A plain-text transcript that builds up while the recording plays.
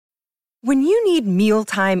When you need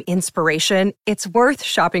mealtime inspiration, it's worth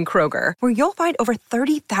shopping Kroger, where you'll find over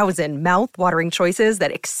 30,000 mouth-watering choices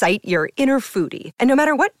that excite your inner foodie. And no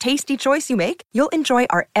matter what tasty choice you make, you'll enjoy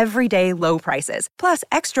our everyday low prices, plus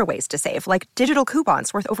extra ways to save, like digital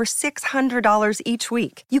coupons worth over $600 each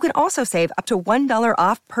week. You can also save up to $1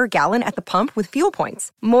 off per gallon at the pump with fuel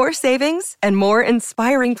points. More savings and more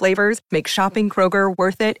inspiring flavors make shopping Kroger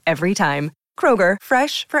worth it every time. Kroger,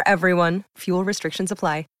 fresh for everyone. Fuel restrictions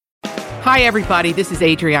apply. Hi, everybody. This is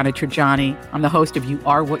Adriana Trajani. I'm the host of You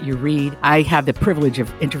Are What You Read. I have the privilege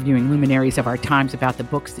of interviewing luminaries of our times about the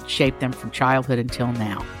books that shaped them from childhood until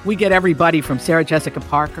now. We get everybody from Sarah Jessica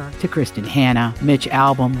Parker to Kristen Hanna, Mitch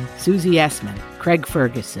Albom, Susie Essman, Craig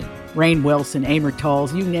Ferguson, Rainn Wilson, Amor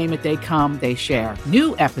Tolls, you name it, they come, they share.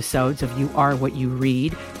 New episodes of You Are What You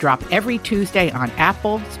Read drop every Tuesday on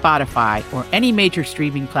Apple, Spotify, or any major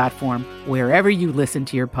streaming platform wherever you listen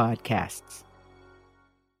to your podcasts.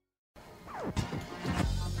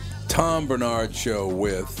 Tom Bernard Show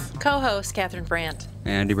with co-host Catherine Brandt,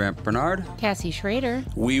 Andy Brandt Bernard, Cassie Schrader.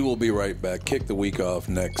 We will be right back. Kick the week off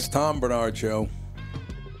next. Tom Bernard Show.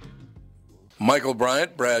 Michael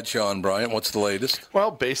Bryant, Bradshaw and Bryant, what's the latest? Well,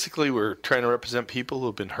 basically, we're trying to represent people who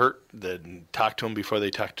have been hurt, then talk to them before they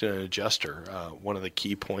talk to an adjuster. One of the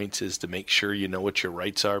key points is to make sure you know what your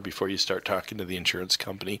rights are before you start talking to the insurance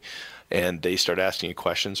company, and they start asking you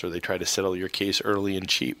questions or they try to settle your case early and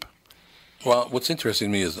cheap. Well, what's interesting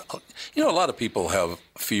to me is, a lot of people have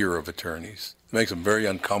fear of attorneys. It makes them very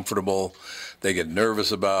uncomfortable. They get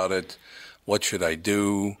nervous about it. What should I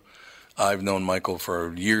do? I've known Michael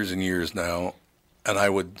for years and years now, and I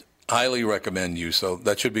would highly recommend you. So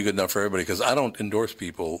that should be good enough for everybody, because I don't endorse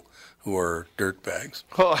people who are dirtbags.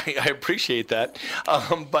 Well, I appreciate that.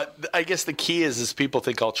 But I guess the key is people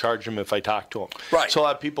think I'll charge them if I talk to them. Right. So a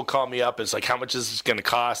lot of people call me up. It's like, how much is this going to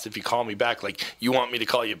cost if you call me back? Like, you want me to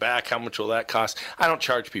call you back? How much will that cost? I don't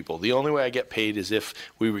charge people. The only way I get paid is if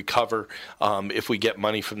we recover, if we get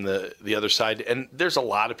money from the other side. And there's a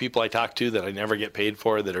lot of people I talk to that I never get paid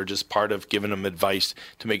for that are just part of giving them advice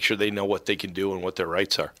to make sure they know what they can do and what their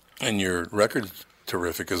rights are. And your record's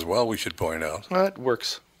terrific as well, we should point out. Well, it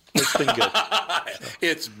works. It's been good.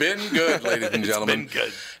 It's been good, ladies and gentlemen. It's been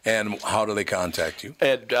good. And how do they contact you?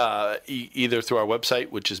 And either through our website,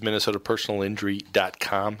 which is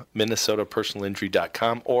minnesotapersonalinjury.com,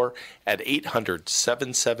 minnesotapersonalinjury.com, or at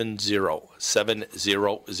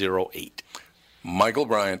 800-770-7008. Michael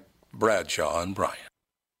Bryant, Bradshaw and Bryant.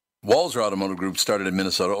 Walser Automotive Group started in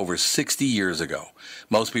Minnesota over 60 years ago.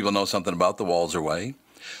 Most people know something about the Walser Way.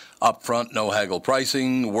 Upfront, no haggle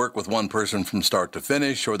pricing, work with one person from start to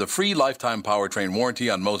finish, or the free lifetime powertrain warranty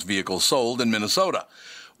on most vehicles sold in Minnesota.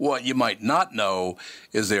 What you might not know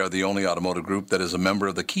is they are the only automotive group that is a member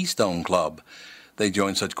of the Keystone Club. They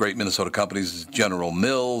join such great Minnesota companies as General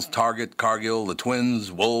Mills, Target, Cargill, the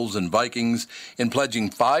Twins, Wolves, and Vikings in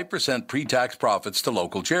pledging 5% pre-tax profits to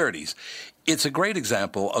local charities. It's a great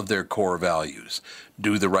example of their core values.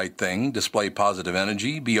 Do the right thing, display positive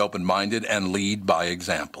energy, be open-minded, and lead by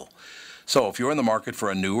example. So if you're in the market for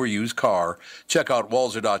a new or used car, check out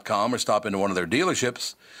Walser.com or stop into one of their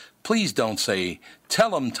dealerships. Please don't say,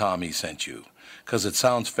 "Tell 'em Tommy sent you," because it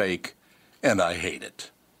sounds fake, and I hate it.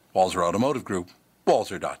 Walser Automotive Group,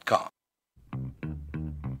 Walser.com.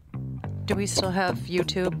 Do we still have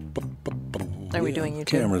YouTube? Are we doing YouTube?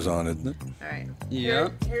 Camera's on, isn't it? All right.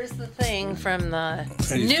 Yep. Here's the thing from the he's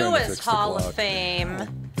trying to newest fix the Hall clock. of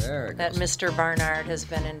Fame There it that goes. Mr. Barnard has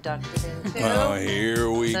been inducted into. Oh, here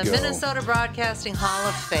we The go. Minnesota Broadcasting Hall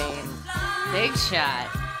of Fame. Big shot.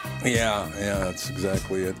 Yeah, that's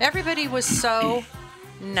exactly it. Everybody was so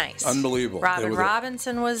nice. Unbelievable. They Robin were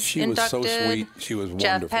Robinson was She was inducted. so sweet. She was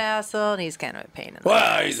Jeff wonderful. Passel, and he's kind of a pain in the Well,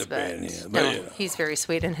 ass, he's a but pain, yeah, but, no, you know. he's very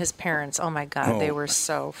sweet. And his parents, oh my God, they Oh. were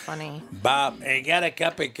so funny. Bob, I got a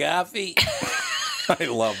cup of coffee. I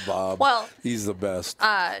love Bob. Well, he's the best.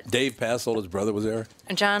 Dave Passel, his brother, was there.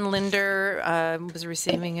 John Linder was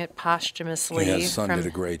receiving it posthumously. Yeah, his son did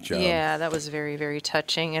a great job. Yeah, that was very, very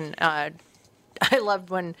touching. And I loved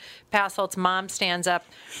when Passolt's mom stands up.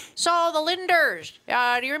 So the Linders,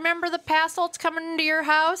 do you remember the Passolts coming into your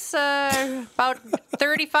house about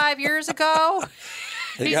 35 years ago?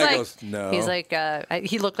 The He's guy like, goes, no. He's like,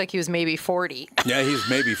 he looked like he was maybe 40. Yeah, he's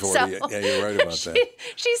maybe 40. So, yeah, you're right about that.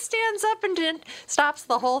 She stands up and stops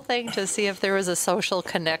the whole thing to see if there was a social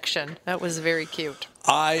connection. That was very cute.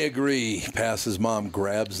 I agree. Pass's mom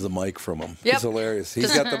grabs the mic from him. Yep. It's hilarious.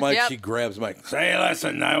 He's got the mic. Yep. She grabs the mic. Say,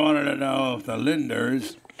 listen, I wanted to know if the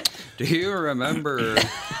Linders Do you remember?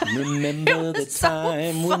 Remember the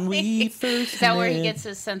time when we first Is that where he met? gets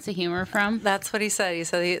his sense of humor from? That's what he said. He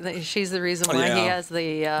said she's the reason why he Yeah. has the.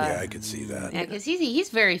 Yeah, I could see that. Yeah, because he's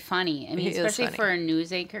very funny. I mean, He is especially funny. for a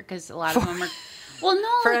news anchor, because a lot of them are. Well, no,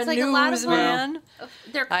 For it's a like a lot of them. newsman.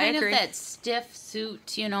 They're I kind of agree. that stiff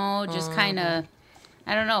suit, you know, just kind of.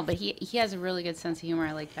 I don't know, but he has a really good sense of humor.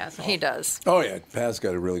 I like Pascal. He does. Oh yeah, Pat's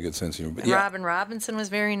got a really good sense of humor. But yeah, Robin Robinson was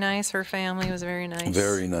very nice. Her family was very nice.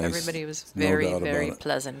 Very nice. Everybody was No very, doubt very about it.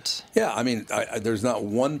 pleasant. yeah. I mean, there's not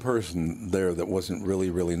one person there that wasn't really,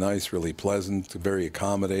 really nice, really pleasant, very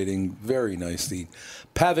accommodating, very nice. The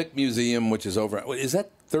Pavic Museum, which is over, is that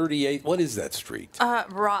 38? What is that street?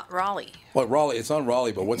 Raleigh. Well, Raleigh. It's on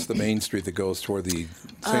Raleigh, but what's the main street that goes toward the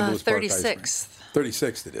St. Louis Park High School? 36th.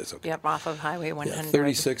 36th it is. Okay. Yep, off of Highway 100. Yeah,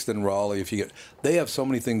 36th and Raleigh. If you get, they have so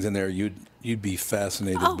many things in there you'd be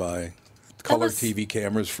fascinated by. Color was- TV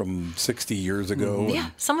cameras from 60 years ago. Yeah,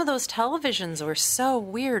 some of those televisions were so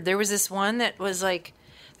weird. There was this one that was like,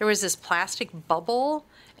 there was this plastic bubble,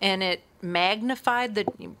 and it magnified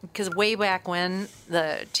because way back when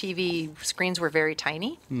the TV screens were very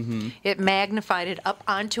tiny, it magnified it up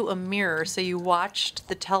onto a mirror, so you watched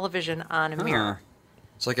the television on a mirror.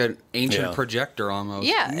 It's like an ancient Yeah. projector almost.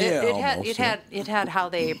 Yeah, Yeah, it had how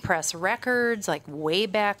they press records, like way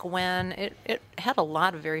back when. It had a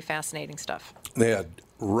lot of very fascinating stuff. They had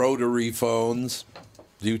rotary phones.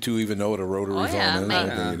 Do you two even know what a rotary Oh, phone yeah, is? my- I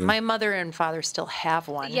think you do. My mother and father still have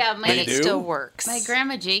one. Yeah, and They it do? still works. My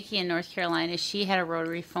grandma Jakey in North Carolina, she had a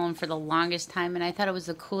rotary phone for the longest time, and I thought it was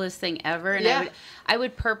the coolest thing ever. And Yeah. I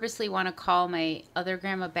would purposely want to call my other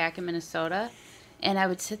grandma back in Minnesota, and I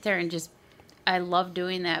would sit there and just. I love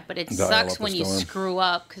doing that, but it Dial sucks up a when you storm. screw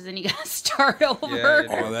up because then you got to start over.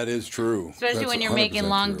 Yeah, Oh, that is true. Especially That's when you're 100% making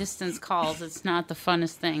long true. distance calls, it's not the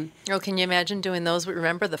funnest thing. Oh, can you imagine doing those?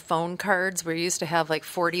 Remember the phone cards where you used to have like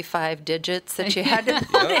 45 digits that you had to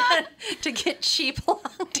put in to get cheap long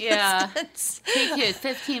Yeah. distance? Take you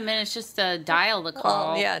 15 minutes just to dial the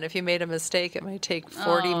call. Yeah, and if you made a mistake, it might take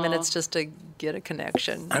 40 Oh. minutes just to get a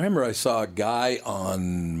connection. I remember I saw a guy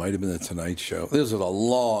on, might have been the Tonight Show. This was a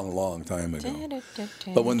long, long time ago.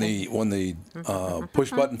 But when the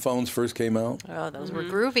push button phones first came out, Oh, those were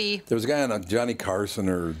groovy. there was a guy on Johnny Carson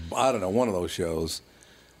or I don't know, one of those shows.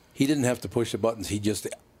 He didn't have to push the buttons. He just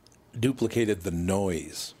duplicated the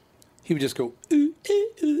noise. He would just go. Ooh, ooh,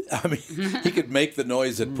 ooh. I mean, he could make the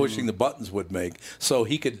noise that pushing the buttons would make, so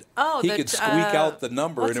he could could squeak out the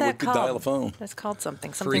number what's and it would that called? dial a phone. That's called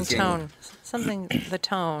something Freaking. tone. Something the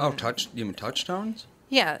tone. Oh, you mean touch tones?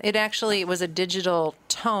 Yeah, it was a digital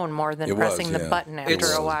tone more than It was, pressing the yeah. button after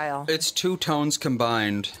a while. It's two tones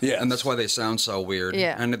combined, Yes. and that's why they sound so weird.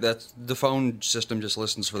 Yeah. And that's the phone system just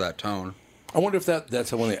listens for that tone. I wonder if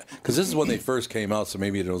that's when because this is when they first came out, so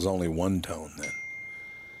maybe it was only one tone then.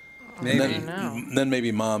 Maybe. And then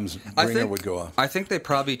maybe Mom's ringer would go off. I think they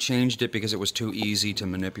probably changed it because it was too easy to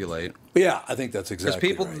manipulate. But yeah, I think that's Because exactly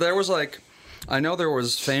people, right. there was like, I know there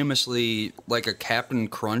was famously like a Captain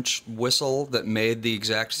Crunch whistle that made the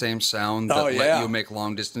exact same sound that Oh, let yeah. you make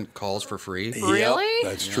long distance calls for free. Really?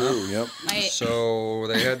 Yep, that's true. Yep. So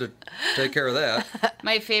they had to take care of that.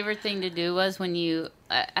 My favorite thing to do was when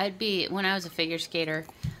when I was a figure skater,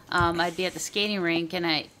 I'd be at the skating rink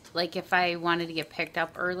and if I wanted to get picked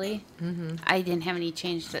up early, I didn't have any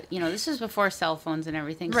change to, this was before cell phones and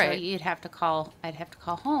everything. Right. So I'd have to call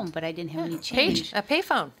home, but I didn't have any change. A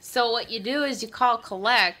payphone. So what you do is you call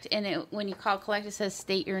collect, and when you call collect, it says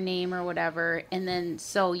state your name or whatever. And then,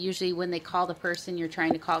 so usually when they call the person you're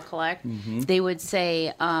trying to call collect, they would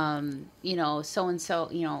say,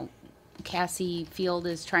 so-and-so, Cassie Field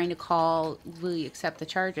is trying to call, will you accept the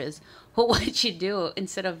charges? But what you do,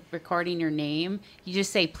 instead of recording your name, you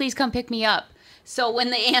just say, please come pick me up. So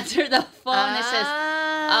when they answer the phone, it says,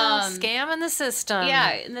 Scam in the system. yeah,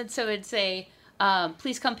 and then so it'd say,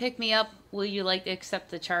 please come pick me up. Will you like to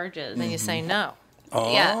accept the charges? Then you say no.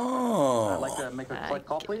 Yeah. Oh. I'd like to make a collect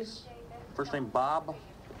call, please. First name Bob.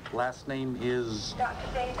 Last name is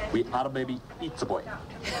We Oughta Baby Eats a Boy.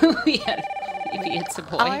 Yeah, maybe it's a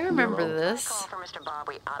boy. Oh, I remember this. Call for Mr. Bob.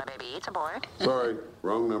 We oughta baby eats a boy. Sorry,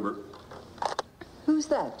 wrong number. Who's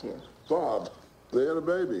that, dear? Bob, they had a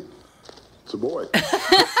baby. It's a boy. What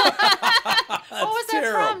was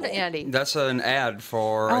that from, Andy? That's an ad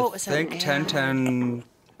for, Oh, I it's an think, ad. 1010.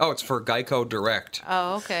 Oh, it's for Geico Direct.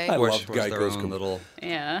 Oh, okay. I which love was their Geico's own little.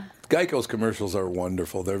 Yeah. Geico's commercials are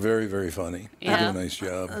wonderful. They're very, very funny. Yeah. They do a nice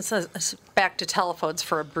job. So, back to telephones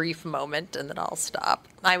for a brief moment, and then I'll stop.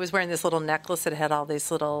 I was wearing this little necklace that had all these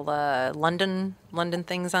little London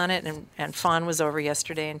things on it, and Fawn was over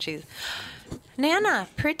yesterday, and she's, Nana,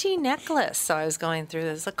 pretty necklace. So I was going through.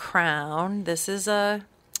 This is a crown. This is a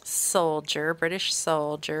Soldier, British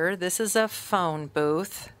Soldier. This is a phone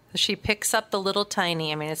booth. She picks up the little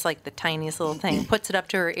tiny, I mean, it's like the tiniest little thing, puts it up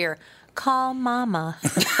to her ear. Call Mama.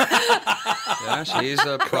 Yeah, she's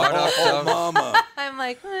a product of Mama. I'm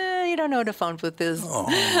like, you don't know what a phone booth is.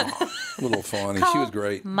 Oh, little Fawny. She was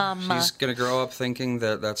great. Mama. She's going to grow up thinking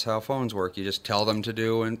that that's how phones work. You just tell them to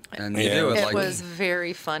do, and you Yeah. do it. It was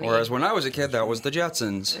very funny. Whereas when I was a kid, that was the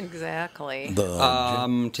Jetsons. Exactly.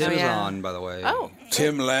 Tim's on, by the way. Oh.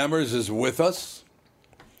 Tim Lammers is with us.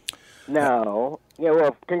 No. Yeah,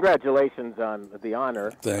 well, congratulations on the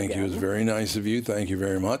honor. Thank you. It was very nice of you. Thank you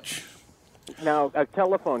very much. Now, a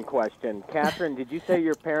telephone question. Catherine, did you say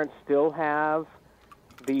your parents still have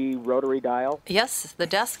the rotary dial? Yes, the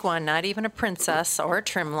desk one, not even a princess or a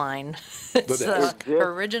trim line. It's the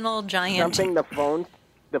original giant. Something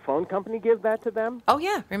the phone company give that to them? Oh,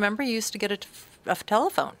 yeah. Remember, you used to get a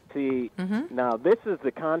telephone. See, now this is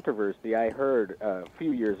the controversy I heard a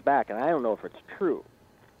few years back, and I don't know if it's true.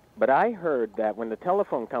 But I heard that when the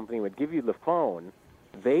telephone company would give you the phone,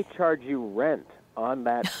 they charge you rent on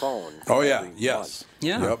that phone. Oh, yeah. Yes.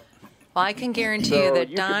 Yeah. Yep. Well, I can guarantee So you that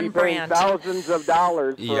you Don could be paying Brandt. thousands of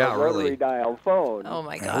dollars for a rotary dial phone. Oh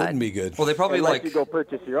my That God! wouldn't be good. Well, they probably unless you go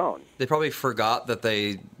purchase your own. They probably forgot that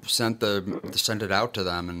they sent it out to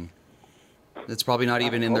them, and it's probably not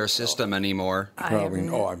even in their system anymore. Probably.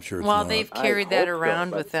 I'm sure it's Well, not. they've carried that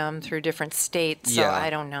around with them through different states, so I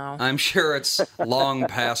don't know. I'm sure it's long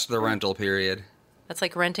past the rental period. That's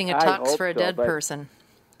like renting a I tux hope for a so, dead but- person.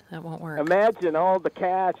 That won't work. Imagine all the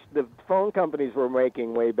cash the phone companies were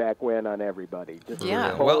making way back when on everybody. Just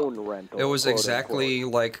Yeah. phone rental. It was quote, exactly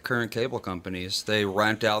like current cable companies. They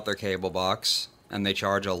rent out their cable box, and they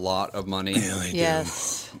charge a lot of money. Yeah, they do.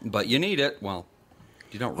 Yes. But you need it. Well,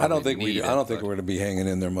 you don't really I don't think need it. I don't think we're going to be hanging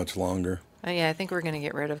in there much longer. Yeah, I think we're going to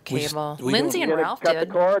get rid of We s- cable. we Lindsay don't- and Ralph cut did.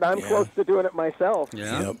 the cord. I'm close to doing it myself.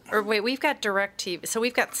 Yeah. Yep. Or wait, we've got DirecTV, so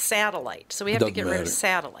we've got satellite. So we have to Doesn't get rid of matter.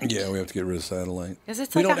 satellite. Yeah, we have to get rid of satellite. 'Cause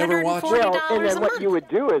it's we like don't ever watch $140 Well, and then a what month. you would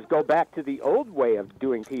do is go back to the old way of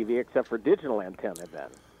doing TV, except for digital antenna then.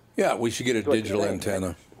 Yeah, we should get a That's what you're digital saying,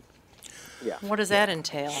 antenna. Yeah. What does that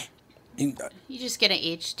entail? You just get an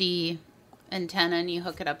HD antenna and you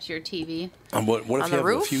hook it up to your TV. What if On you the have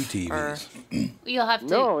roof, a few TVs? You'll have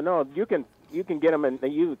to. No, you can get them and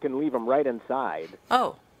you can leave them right inside.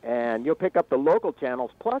 Oh. And you'll pick up the local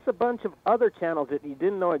channels plus a bunch of other channels that you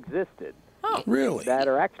didn't know existed. Oh. Really? That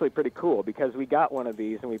are actually pretty cool because we got one of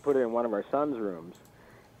these and we put it in one of our son's rooms.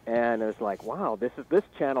 And it's like, wow, this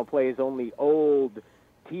channel plays only old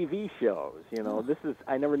TV shows. You know,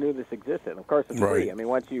 I never knew this existed. And of course, it's Right. free. I mean,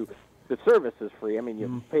 the service is free. I mean,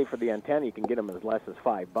 you pay for the antenna, you can get them as less as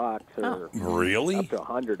 $5 or Really? up to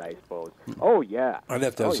 $100, I suppose. Oh yeah. I'd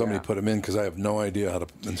have to have somebody put them in because I have no idea how to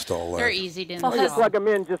install that. They're easy to Well, install. you plug them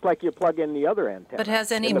in just like you plug in the other antenna. But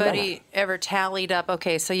has in the back. anybody ever tallied up,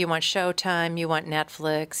 okay, so you want Showtime, you want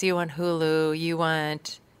Netflix, you want Hulu, you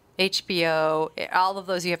want HBO, all of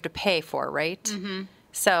those you have to pay for, right? Mm-hmm.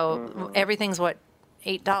 So everything's what,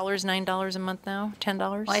 $8, $9 a month now? $10?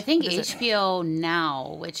 Well, I think What is it? HBO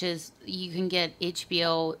Now, which is you can get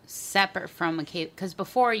HBO separate from a cable, because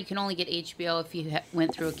before you can only get HBO if you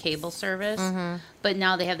went through a cable service, but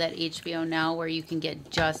now they have that HBO Now where you can get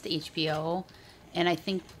just HBO, and I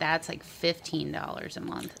think that's like $15 a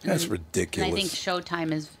month. That's And ridiculous. I think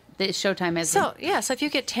Showtime has So if you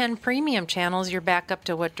get 10 premium channels, you're back up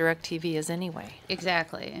to what DirecTV is anyway.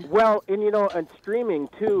 exactly. Well, and and streaming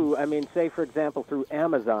too. I mean, say for example through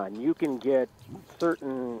Amazon, you can get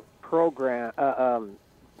certain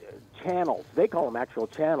channels. They call them actual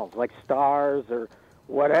channels, like Stars or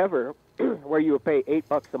whatever, where you would pay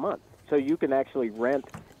 $8 a month. So you can actually rent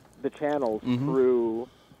the channels through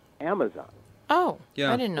Amazon. Oh,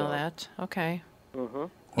 Yeah. I didn't know that. Okay. Mm-hmm.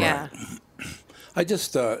 Yeah. I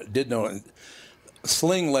just did know.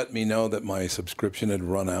 Sling let me know that my subscription had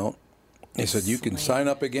run out. He said, you can sign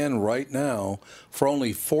up again right now for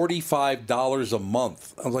only $45 a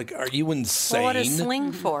month. I was like, are you insane? Well, what is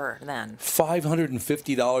Sling for then?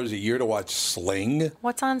 $550 a year to watch Sling?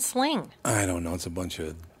 What's on Sling? I don't know. It's a bunch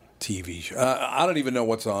of TV shows. I don't even know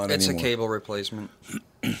what's on It's anymore. a cable replacement.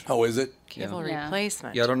 Oh, is it? Cable Yeah.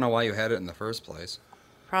 replacement. Yeah, I don't know why you had it in the first place.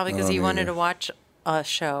 Probably because I you don't wanted either. to watch a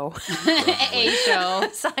show. A show.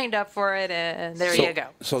 Signed up for it, and there So- you go.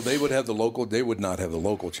 So they would have the local. They would not have the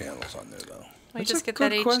local channels on there, though. We That's just a get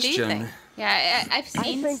good that HD question. thing. Yeah, I've I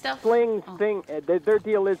seen think stuff. Sling's thing, their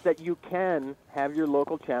deal is that you can have your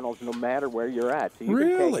local channels no matter where you're at. So you can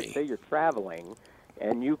Really? say you're traveling,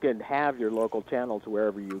 and you can have your local channels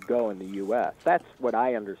wherever you go in the U.S. That's what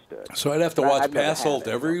I understood. So I'd have to But watch I've never had Passolt it.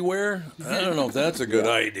 everywhere? I don't know if that's a good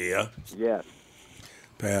idea. Yes.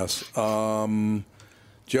 Pass.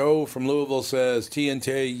 Joe from Louisville says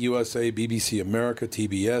TNT, USA, BBC America,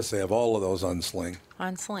 TBS. They have all of those on Sling.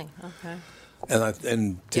 On Sling, okay.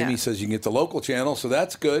 And Timmy says you can get the local channel, so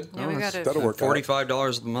that's good. Yeah, we got it. That'll work out.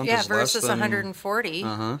 $45 a month is versus less than...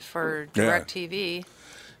 $140 for DirecTV.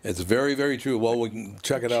 It's very, very true. Well, we can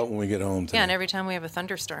check it out when we get home today. Yeah, and every time we have a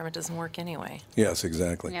thunderstorm, it doesn't work anyway. Yes,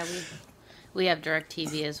 exactly. Yeah, we have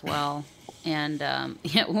DirecTV as well. And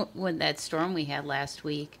when that storm we had last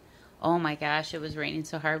week, oh my gosh, it was raining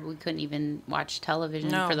so hard we couldn't even watch television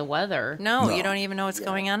for the weather. No, you don't even know what's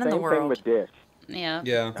going on in the world. Same thing with Dish.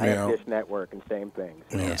 Yeah. I have Dish Network and same thing.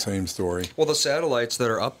 Yeah, same story. Well, the satellites that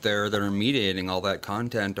are up there that are mediating all that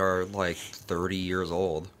content are like 30 years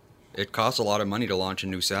old. It costs a lot of money to launch a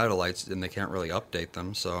new satellites, and they can't really update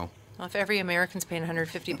them, so... Well, if every American's paying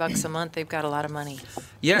 $150 a month, they've got a lot of money.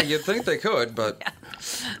 Yeah, you'd think they could, but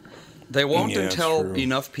they won't until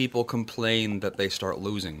enough people complain that they start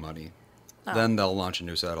losing money. Oh. Then they'll launch a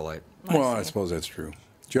new satellite. Well, I suppose that's true.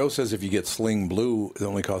 Joe says if you get Sling Blue, it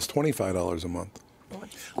only costs $25 a month.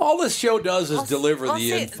 All this show does is deliver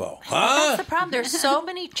the info. That's the problem. There's so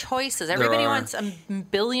many choices. Everybody wants a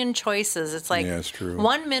billion choices. It's like, it's true.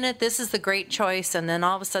 1 minute, this is the great choice, and then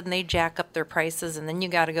all of a sudden they jack up their prices, and then you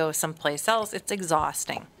got to go someplace else. It's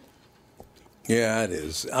exhausting. Yeah, it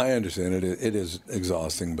is. I understand it. It is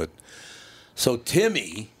exhausting. But so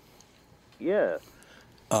Timmy, yes,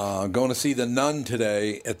 going to see The Nun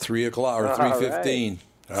today at 3 o'clock or 3:15.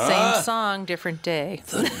 Same song, different day.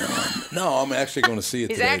 The Nun. No, I'm actually going to see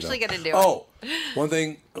it He's today. He's actually going to do it. Oh, one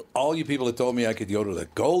thing, all you people that told me I could go to the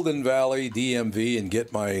Golden Valley DMV and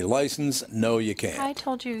get my license, no, you can't. I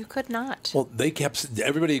told you could not. Well,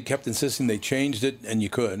 everybody kept insisting they changed it, and you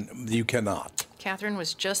couldn't. You cannot. Catherine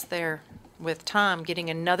was just there with Tom getting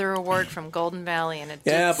another award from Golden Valley, and it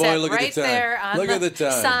look right at the time. there on Look the at the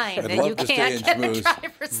time. sign I'd that love you to can't stay get and a schmooze.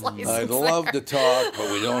 driver's license. I'd love to talk,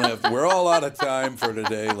 but we don't have. We're all out of time for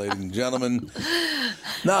today, ladies and gentlemen.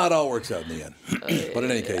 No, it all works out in the end. But in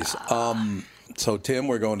any case, so Tim,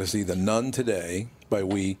 we're going to see The Nun today. By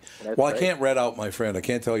we, That's well, I right. can't rat out my friend. I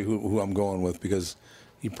can't tell you who I'm going with because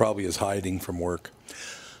he probably is hiding from work.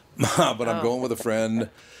 But I'm going with a friend.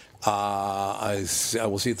 I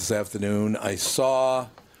will see it this afternoon.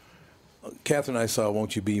 Catherine and I saw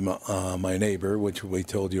Won't You Be My Neighbor, which we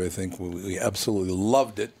told you, I think, we absolutely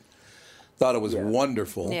loved it. Thought it was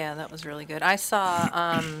wonderful. Yeah, that was really good. I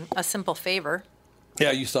saw A Simple Favor.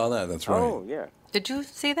 Yeah, you saw that. That's right. Oh, yeah. Did you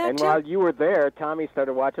see that And too? while you were there, Tommy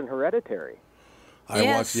started watching Hereditary. I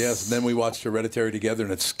watched, and then we watched Hereditary together,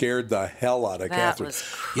 and it scared the hell out of That Catherine. was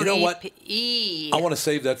You know what? creepy. I want to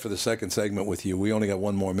save that for the second segment with you. We only got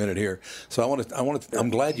one more minute here, so I'm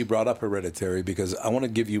glad you brought up Hereditary because I want to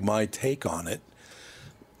give you my take on it,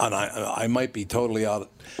 and I might be totally out.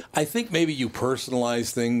 I think maybe you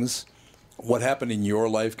personalize things. What happened in your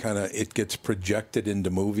life, it gets projected into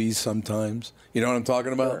movies sometimes. You know what I'm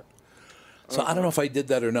talking about? Sure. So I don't know if I did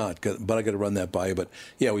that or not, but I got to run that by you. But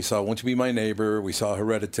yeah, we saw Won't You Be My Neighbor. We saw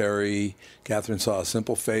Hereditary. Catherine saw A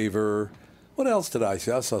Simple Favor. What else did I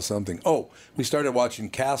see? I saw something. Oh, we started watching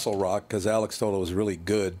Castle Rock because Alex told it was really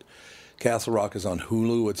good. Castle Rock is on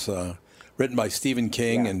Hulu. It's written by Stephen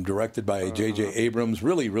King and directed by J.J. Abrams.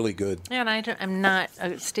 Really, really good. Yeah, and I'm not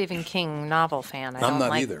a Stephen King novel fan. I'm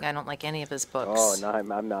not either. I don't like any of his books. Oh, no,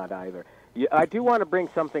 I'm not either. Yeah, I do want to bring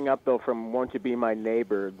something up, though, from Won't You Be My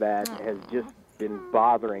Neighbor that has just been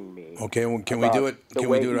bothering me. Okay, well, can we do it? Can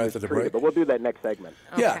we do it after the break? But we'll do that next segment.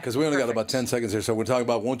 Okay. Yeah, because we only got about 10 seconds here. So we're talking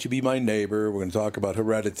about Won't You Be My Neighbor. We're going to talk about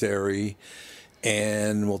Hereditary.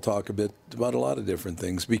 And we'll talk a bit about a lot of different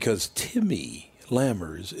things because Timmy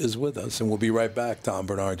Lammers is with us. And we'll be right back. Tom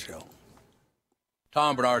Bernard Show.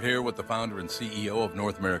 Tom Bernard here with the founder and CEO of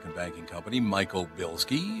North American Banking Company, Michael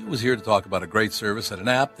Bilski, who is here to talk about a great service and an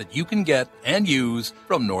app that you can get and use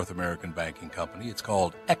from North American Banking Company. It's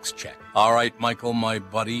called XCheck. All right, Michael, my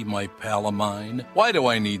buddy, my pal of mine, why do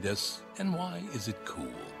I need this and why is it cool?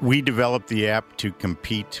 We developed the app to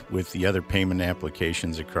compete with the other payment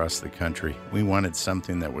applications across the country. We wanted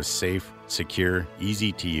something that was safe, secure,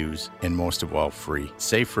 easy to use, and most of all, free.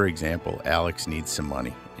 Say, for example, Alex needs some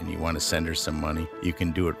money, and you want to send her some money. You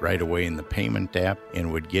can do it right away in the payment app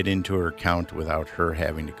and would get into her account without her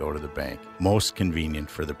having to go to the bank. Most convenient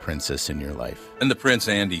for the princess in your life. And the Prince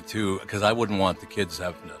Andy, too, because I wouldn't want the kids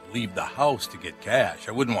having to leave the house to get cash.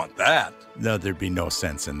 I wouldn't want that. No, there'd be no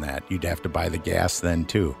sense in that. You'd have to buy the gas then,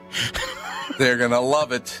 too. They're going to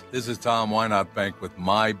love it. This is Tom. Why not bank with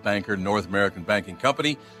my banker, North American Banking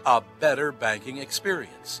Company? A better banking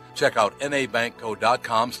experience. Check out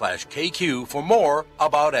nabankco.com/KQ for more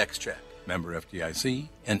about XCheck. Member FDIC,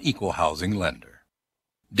 an equal housing lender.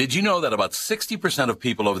 Did you know that about 60% of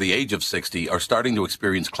people over the age of 60 are starting to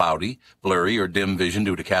experience cloudy, blurry, or dim vision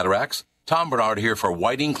due to cataracts? Tom Bernard here for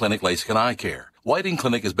Whiting Clinic LASIK and Eye Care. Whiting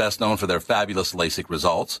Clinic is best known for their fabulous LASIK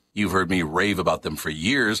results. You've heard me rave about them for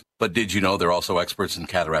years, but did you know they're also experts in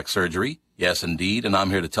cataract surgery? Yes, indeed, and I'm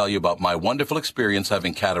here to tell you about my wonderful experience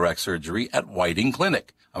having cataract surgery at Whiting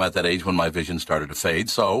Clinic. I'm at that age when my vision started to fade,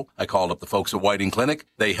 so I called up the folks at Whiting Clinic.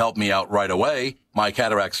 They helped me out right away. My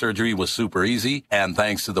cataract surgery was super easy, and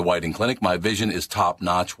thanks to the Whiting Clinic, my vision is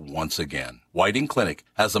top-notch once again. Whiting Clinic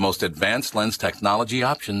has the most advanced lens technology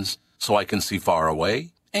options, so I can see far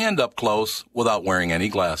away and up close without wearing any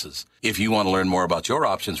glasses. If you want to learn more about your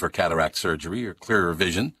options for cataract surgery or clearer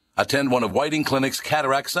vision, attend one of Whiting Clinic's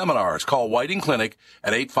cataract seminars. Call Whiting Clinic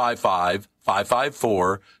at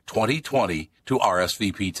 855-554-2020 to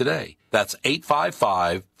RSVP today. That's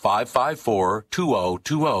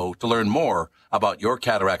 855-554-2020 to learn more about your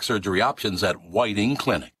cataract surgery options at Whiting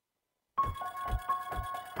Clinic.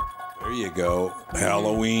 There you go.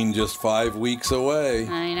 Halloween just 5 weeks away.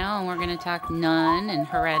 I know, and we're going to talk Nun and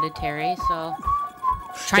Hereditary, so...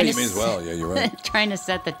 Hey, you may as well. Yeah, you're right. Trying to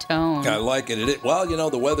set the tone. I like it. Well, you know,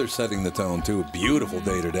 the weather's setting the tone, too. A beautiful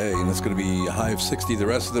day today, and it's going to be a high of 60 the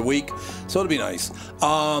rest of the week, so it'll be nice.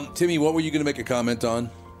 Timmy, what were you going to make a comment on?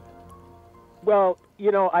 Well,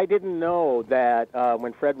 you know, I didn't know that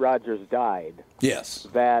when Fred Rogers died, yes,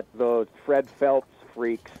 that those Fred Phelps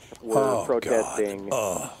freaks were protesting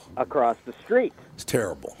across the street. It's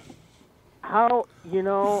terrible. How, you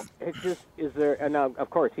know, it just, is there, and now, of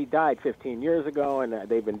course, he died 15 years ago, and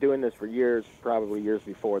they've been doing this for years, probably years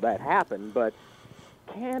before that happened, but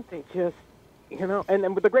can't they just, you know, and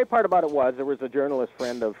the great part about it was there was a journalist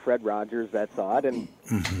friend of Fred Rogers that saw it and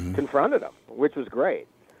confronted him, which was great.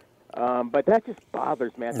 But that just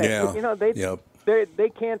bothers me. Yeah. You know, they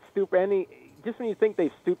can't stoop any, just when you think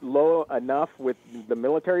they stooped low enough with the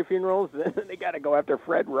military funerals, then they got to go after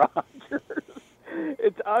Fred Rogers.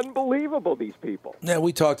 It's unbelievable, these people. Yeah,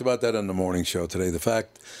 we talked about that on the morning show today. The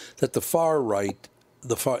fact that the far right,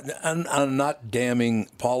 I'm not damning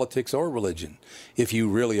politics or religion. If you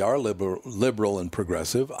really are liberal and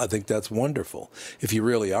progressive, I think that's wonderful. If you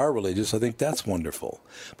really are religious, I think that's wonderful.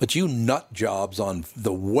 But you nut jobs on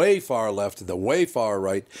the way far left, the way far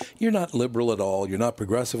right, you're not liberal at all, you're not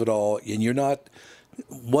progressive at all, and you're not...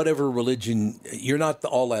 whatever religion, you're not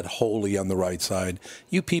all that holy on the right side.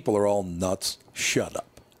 You people are all nuts. Shut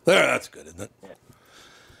up. There, that's good, isn't it?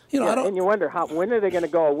 You know, and you wonder when are they going to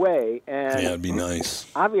go away? And yeah, it'd be nice.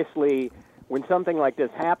 Obviously, when something like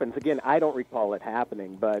this happens, again, I don't recall it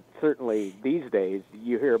happening, but certainly these days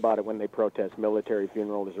you hear about it when they protest military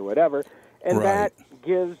funerals or whatever, and that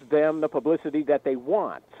gives them the publicity that they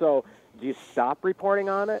want. So, do you stop reporting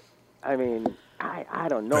on it? I mean, I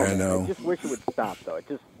don't know. I know. I just wish it would stop, though. It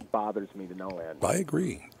just bothers me to no end. I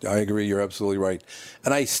agree. You're absolutely right.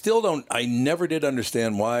 And I never did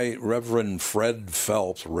understand why Reverend Fred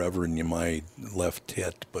Phelps, Reverend, you my left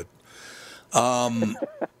tit, but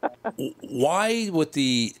why with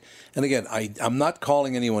the, and again, I'm not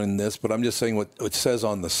calling anyone in this, but I'm just saying what it says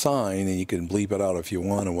on the sign, and you can bleep it out if you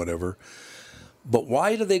want or whatever. But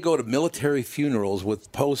why do they go to military funerals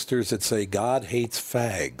with posters that say God hates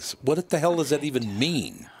fags? What the hell does that even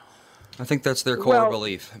mean? I think that's their core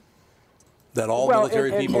belief. That all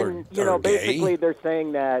military people are you know, gay? basically they're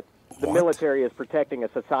saying that the military is protecting a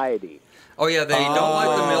society. Oh, yeah, they don't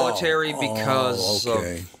like the military because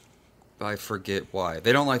of... I forget why.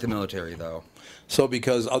 They don't like the military, though. So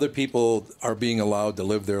because other people are being allowed to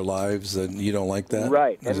live their lives, and you don't like that?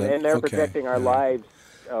 Right, and they're protecting our lives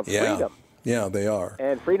of freedom. Yeah, they are.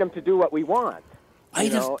 And freedom to do what we want.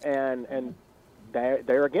 And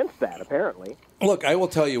they're against that, apparently. Look, I will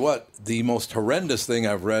tell you what, the most horrendous thing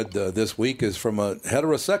I've read this week is from a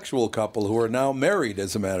heterosexual couple who are now married,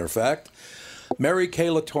 as a matter of fact. Mary Kay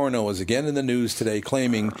Letourneau is again in the news today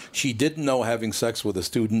claiming she didn't know having sex with a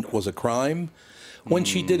student was a crime. When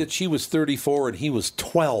she did it, she was 34 and he was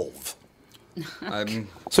 12.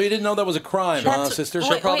 So you didn't know that was a crime, huh, sister?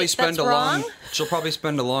 She'll probably spend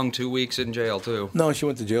a long 2 weeks in jail too. No, she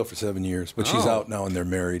went to jail for 7 years, but she's out now and they're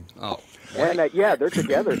married. Oh, and they're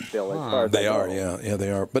together still. As far as they are, yeah,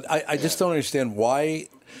 they are. But I just don't understand why,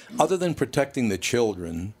 other than protecting the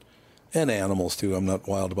children and animals too. I'm not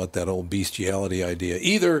wild about that whole bestiality idea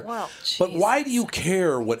either. Well, but why do you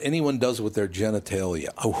care what anyone does with their genitalia?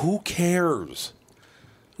 Oh, who cares?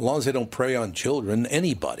 As long as they don't prey on children,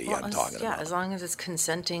 anybody I'm talking about. Yeah, as long as it's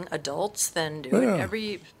consenting adults, then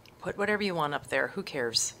do put whatever you want up there. Who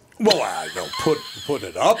cares? Well, I don't put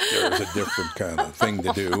it up there is a different kind of thing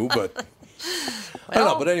to do, but I don't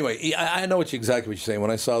know. But anyway, I know exactly what you're saying.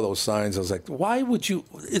 When I saw those signs, I was like, why would you?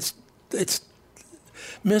 It's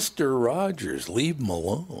Mr. Rogers, leave him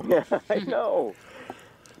alone. Yeah, I know.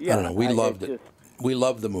 Yeah, I don't know. We loved it. We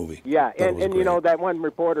loved the movie. Yeah, Thought it was and you know, that one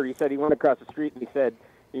reporter, he said he went across the street and he said,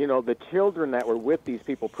 you know, the children that were with these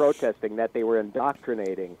people protesting, that they were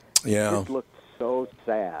indoctrinating, just looked so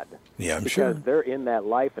sad. Yeah, I'm because sure. they're in that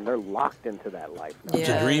life and they're locked into that life now. It's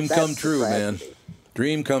a dream That's come the true, man. tragedy.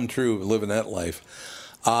 Dream come true, living that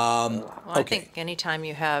life. Well, I think anytime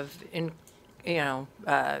you have,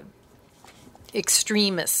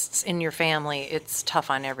 extremists in your family, it's tough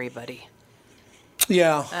on everybody.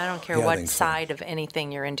 Yeah. I don't care I what think so. side of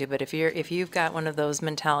anything you're into, but if you've got one of those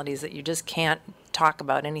mentalities that you just can't talk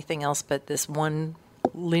about anything else but this one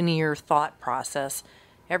linear thought process,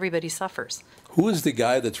 everybody suffers. Who is the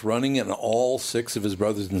guy that's running and all 6 of his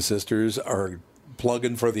brothers and sisters are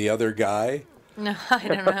plugging for the other guy? No, I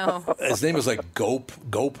don't know. His name is like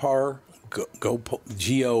Gopar,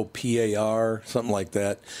 Gopar, something like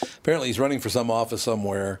that. Apparently he's running for some office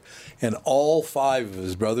somewhere, and all 5 of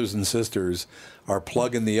his brothers and sisters are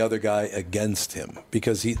plugging the other guy against him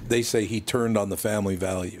because they say he turned on the family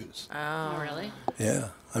values. Oh, really? Yeah.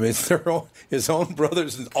 I mean, it's his own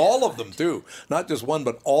brothers, and all of them, too. Not just one,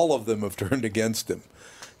 but all of them have turned against him.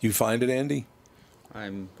 You find it, Andy? I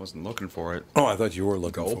wasn't looking for it. Oh, I thought you were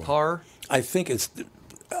looking for it. Gopar? I think it's...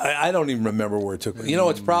 I don't even remember where it took place. You know,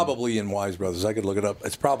 it's probably in Wise Brothers. I could look it up.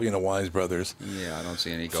 It's probably in a Wise Brothers Yeah, I don't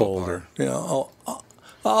see any Gopar. folder. You know,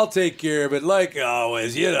 I'll take care of it like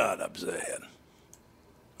always. You know what I'm saying.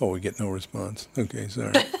 Oh, we get no response. Okay,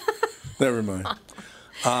 sorry. Never mind.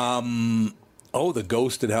 The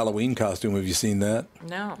ghosted Halloween costume. Have you seen that?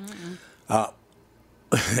 No.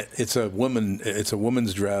 It's a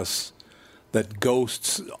woman's dress that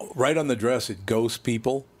ghosts. Right on the dress, it ghosts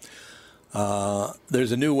people.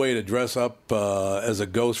 There's a new way to dress up as a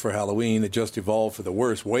ghost for Halloween. It just evolved for the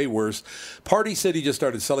worse, way worse. Party City just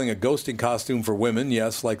started selling a ghosting costume for women.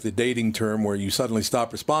 Yes, like the dating term where you suddenly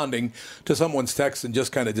stop responding to someone's text and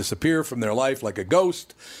just kind of disappear from their life like a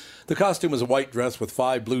ghost. The costume is a white dress with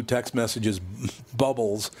 5 blue text messages,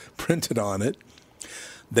 bubbles, printed on it.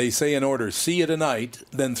 They say in order, see you tonight,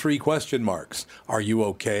 then 3 question marks. Are you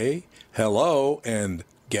okay? Hello, and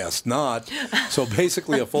guess not. So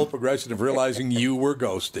basically a full progression of realizing you were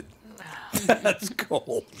ghosted. That's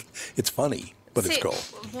cold. It's funny, but it's cold.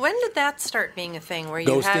 When did that start being a thing where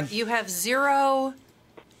Ghosting? you have zero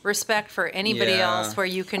respect for anybody else, where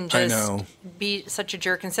you can just be such a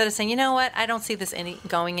jerk instead of saying, you know what, I don't see this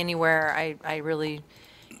going anywhere. I really,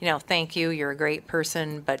 thank you. You're a great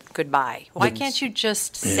person, but goodbye. Why can't you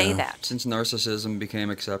just say that? Since narcissism became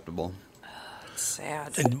acceptable.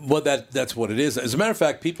 Sad. And that's what it is. As a matter of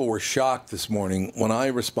fact, people were shocked this morning when I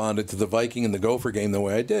responded to the Viking and the Gopher game the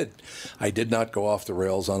way I did. I did not go off the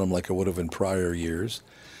rails on them like I would have in prior years,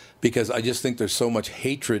 because I just think there's so much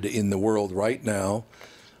hatred in the world right now.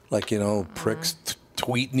 Like, pricks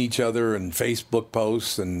tweeting each other and Facebook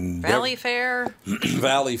posts and Valley Fair.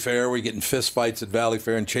 Valley Fair. We're getting fist fights at Valley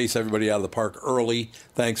Fair and chase everybody out of the park early.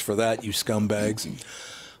 Thanks for that, you scumbags.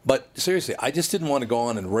 But seriously, I just didn't want to go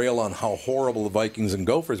on and rail on how horrible the Vikings and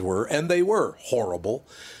Gophers were, and they were horrible.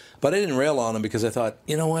 But I didn't rail on them because I thought,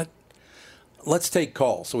 you know what? Let's take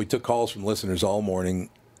calls. So we took calls from listeners all morning,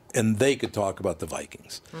 and they could talk about the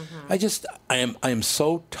Vikings. Mm-hmm. I am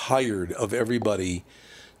so tired of everybody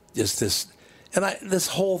just this, and this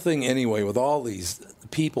whole thing anyway, with all these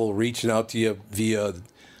people reaching out to you via,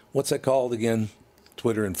 what's that called again?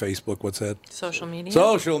 Twitter and Facebook, what's that? Social media.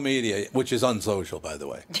 Social media, which is unsocial, by the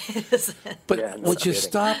way. But would you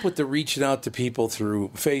stop with the reaching out to people through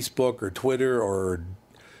Facebook or Twitter or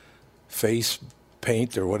Face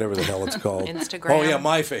Paint or whatever the hell it's called? Instagram. Oh, yeah,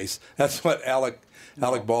 MyFace. That's what Alec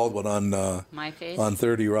Baldwin on My Face? on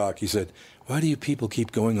 30 Rock. He said, why do you people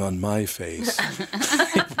keep going on MyFace?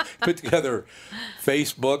 Put together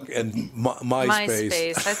Facebook and MySpace.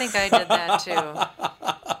 MySpace. I think I did that too.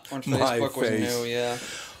 When Facebook was new, yeah.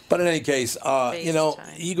 But in any case,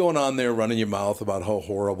 you going on there running your mouth about how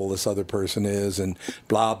horrible this other person is and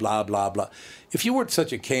blah, blah, blah, blah. If you weren't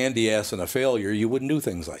such a candy ass and a failure, you wouldn't do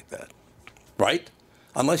things like that, right?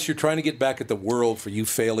 Unless you're trying to get back at the world for you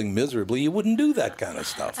failing miserably, you wouldn't do that kind of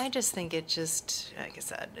stuff. I just think it just, like I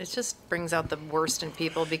said, it just brings out the worst in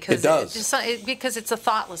people because it does. Because it's a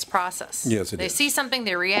thoughtless process. Yes, it They is. see something,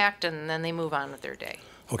 they react, and then they move on with their day.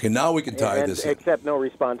 Okay, now we can tie this in. Accept no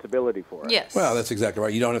responsibility for it. Yes. Well, that's exactly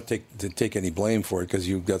right. You don't have to take any blame for it because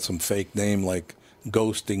you've got some fake name like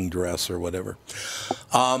ghosting dress or whatever.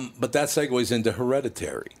 But that segues into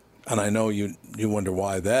Hereditary. And I know you wonder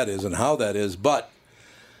why that is and how that is, but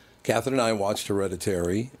Catherine and I watched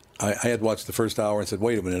Hereditary. I had watched the first hour and said,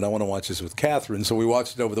 wait a minute, I want to watch this with Catherine. So we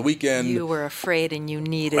watched it over the weekend. You were afraid and you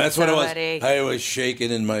needed That's somebody. what it was. I was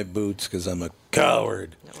shaking in my boots because I'm a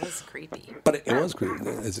coward. It was creepy. But it was creepy.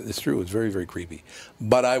 It's true. It was very, very creepy.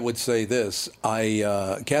 But I would say this.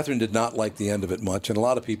 Catherine did not like the end of it much. And a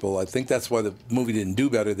lot of people, I think that's why the movie didn't do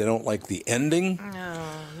better. They don't like the ending. No,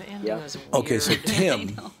 the ending was weird. Okay, so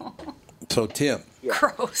Tim.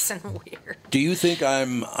 Gross and weird. Do you think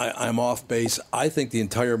I'm off base? I think the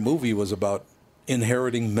entire movie was about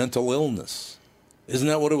inheriting mental illness. Isn't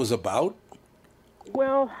that what it was about?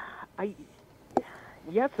 Well,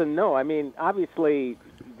 yes and no. I mean, obviously,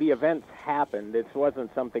 the events happened. It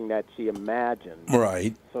wasn't something that she imagined.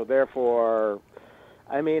 Right. So therefore,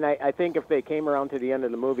 I mean, I think if they came around to the end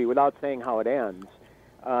of the movie without saying how it ends,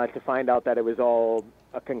 to find out that it was all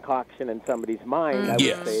a concoction in somebody's mind, I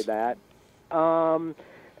would say that.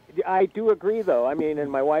 I do agree, though. I mean,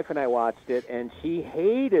 and my wife and I watched it, and she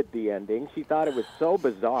hated the ending. She thought it was so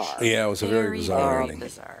bizarre. Yeah, it was a very bizarre ending.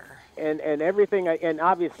 And everything, and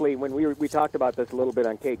obviously when we talked about this a little bit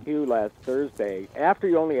on KQ last Thursday, after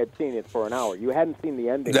you only had seen it for an hour, you hadn't seen the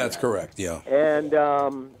ending That's yet. correct, yeah. And,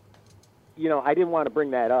 you know, I didn't want to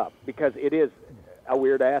bring that up because it is a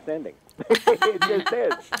weird-ass ending. It just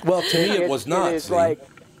is. Well, to me it was not. It's like,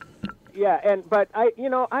 yeah, but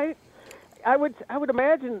I would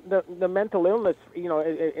imagine the mental illness, you know,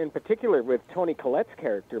 in particular with Toni Collette's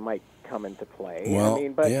character might come into play. Well, I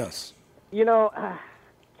mean, but yes. You know,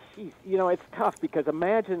 you know, it's tough because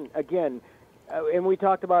imagine again, and we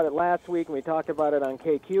talked about it last week, and we talked about it on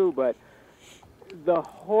KQ, but the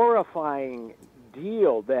horrifying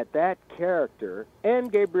deal that character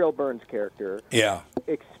and Gabriel Byrne's character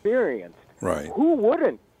experienced. Right. Who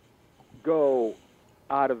wouldn't go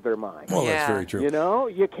out of their mind? Well, that's very true. You know,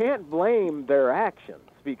 you can't blame their actions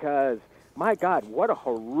because, my God, what a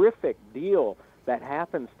horrific deal that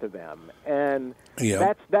happens to them. And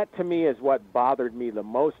that to me is what bothered me the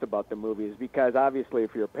most about the movie is because obviously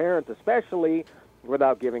if you're a parent, especially,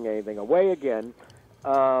 without giving anything away again,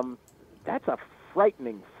 that's a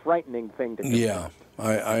frightening thing to do. Yeah,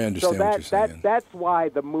 I understand what you're saying. That's why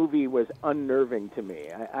the movie was unnerving to me.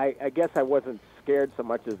 I guess I wasn't scared so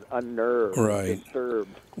much as unnerved,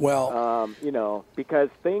 disturbed. Well, you know, because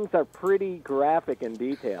things are pretty graphic in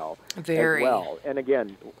detail. Very. As well. And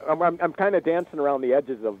again, I'm kind of dancing around the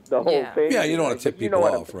edges of the whole thing. Yeah, you don't want to tip people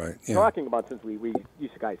off, right? Yeah. Talking about since you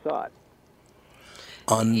guys saw it.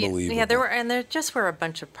 Unbelievable. Yeah, there just were a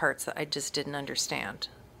bunch of parts that I just didn't understand.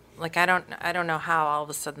 Like I don't know how all of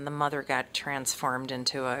a sudden the mother got transformed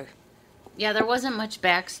into a. Yeah, there wasn't much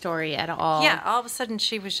backstory at all. Yeah, all of a sudden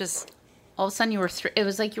she was just. All of a sudden you were. It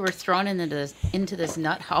was like you were thrown into this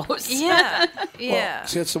nut house. Yeah, yeah. Well,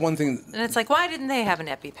 see, that's the one thing. And it's like, why didn't they have an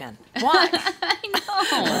EpiPen? Why?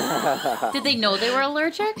 I know. Did they know they were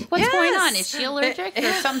allergic? What's going on? Is she allergic?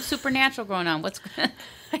 There's something supernatural going on. What's?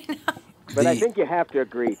 I know. But I think you have to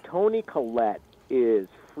agree. Toni Collette is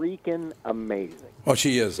freaking amazing. Oh,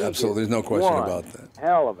 she is, absolutely. There's no question about that.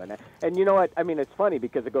 Hell of an. And you know what? I mean, it's funny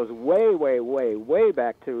because it goes way, way, way, way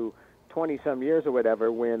back to 20-some years or whatever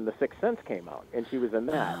when The Sixth Sense came out, and she was in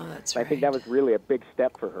that. Oh, that's I think that was really a big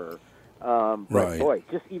step for her. But boy,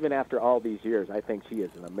 just even after all these years, I think she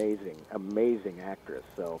is an amazing, amazing actress.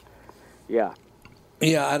 So, yeah.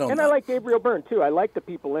 Yeah, I don't know. And I like Gabriel Byrne, too. I like the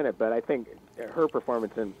people in it, but I think her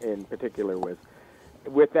performance in particular was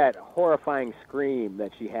with that horrifying scream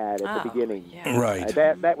that she had at the beginning. Yeah. Right.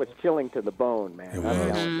 That was chilling to the bone, man. It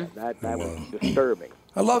was. That was disturbing.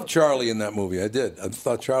 I loved Charlie in that movie. I did. I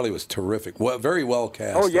thought Charlie was terrific. Very well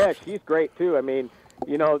cast. Oh, yeah, she's great, too. I mean,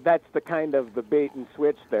 you know, that's the kind of the bait and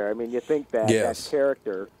switch there. I mean, you think that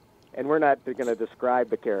character, and we're not going to describe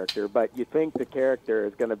the character, but you think the character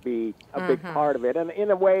is going to be a big part of it. And in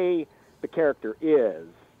a way, the character is,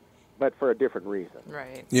 but for a different reason.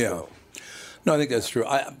 Right. Yeah. So. No, I think that's true.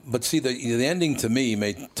 But see, the ending to me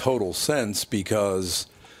made total sense because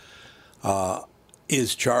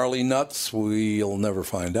is Charlie nuts? We'll never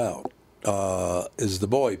find out. Is the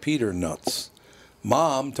boy, Peter, nuts?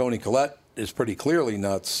 Mom, Toni Collette, is pretty clearly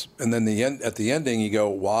nuts. And then at the ending, you go,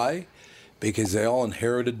 why? Because they all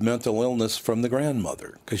inherited mental illness from the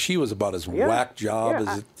grandmother. Because she was about as whack job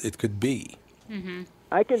as it could be. Mm-hmm.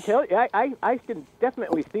 I can tell you, I can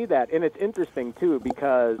definitely see that. And it's interesting, too,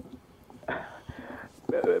 because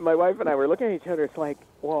my wife and I were looking at each other. It's like,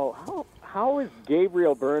 well, how is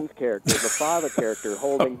Gabriel Byrne's character, the father character,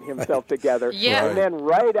 holding himself together? Yeah. And then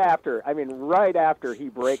right after he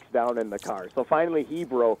breaks down in the car. So finally he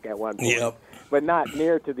broke at one point. Yep. but not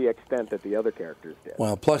near to the extent that the other characters did.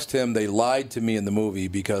 Well, plus, Tim, they lied to me in the movie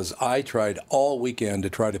because I tried all weekend to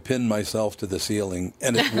try to pin myself to the ceiling,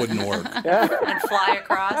 and it wouldn't work. And fly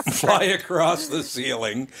across. Fly across the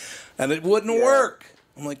ceiling, and it wouldn't work.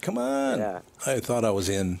 I'm like, come on. Yeah. I thought I was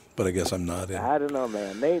in, but I guess I'm not in. I don't know,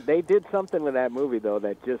 man. They did something with that movie, though,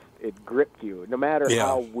 that just, it gripped you, no matter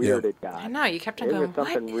how weird it got. I know, you kept on There going, was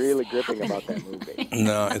something what really is gripping happening? about that movie.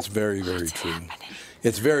 No, it's very, very true.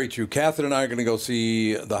 It's very true. Catherine and I are going to go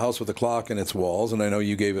see The House with the Clock and Its Walls, and I know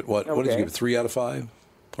you gave it, what did you Okay. give it, 3 out of 5?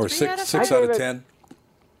 Or 3 6 out of 6 5? out of 10?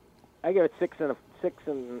 I give it 6,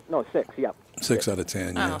 yep. 6 out of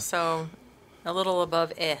 10, yeah. Oh, so a little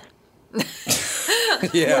above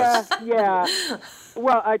Yes. Yeah.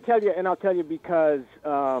 Well, I'll tell you because,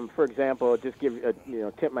 for example, just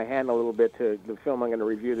tip my hand a little bit to the film I'm going to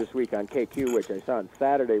review this week on KQ, which I saw on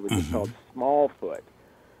Saturday, which is called Smallfoot.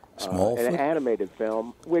 An animated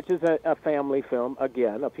film, which is a family film,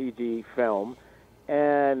 again, a PG film,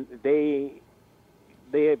 and the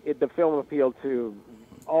film appealed to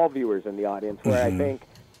all viewers in the audience, where I think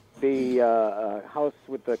the House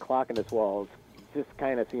with the Clock in Its Walls just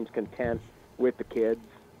kind of seems content with the kids,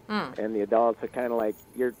 and the adults are kind of like,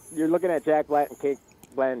 you're looking at Jack Black and Kate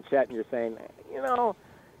Blanchett, and you're saying,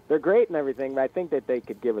 they're great and everything, but I think that they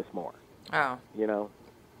could give us more. Oh.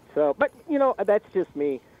 So, but, that's just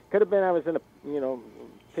me. Could have been I was in a,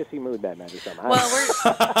 pissy mood that night or something.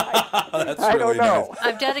 That's I don't really know. nice.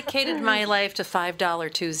 I've dedicated my life to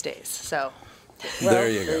 $5 Tuesdays, so. Well, There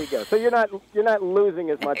you go. So you're not losing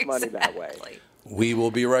as much money that way. We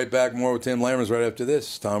will be right back. More with Tim Lammers right after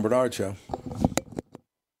this. Tom Bernard Show.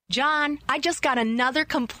 John, I just got another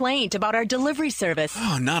complaint about our delivery service.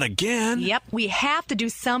 Oh, not again? Yep, we have to do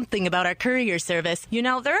something about our courier service.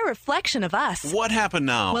 They're a reflection of us. What happened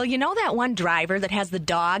now? Well, that one driver that has the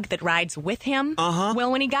dog that rides with him? Uh-huh.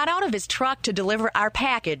 Well, when he got out of his truck to deliver our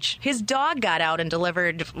package, his dog got out and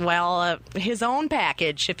delivered, his own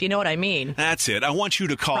package, if you know what I mean. That's it. I want you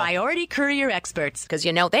to call Priority Courier Experts. Because,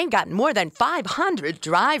 they've got more than 500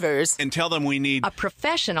 drivers. and tell them we need A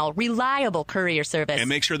professional, reliable courier service. and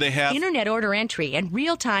make sure they have Internet order entry and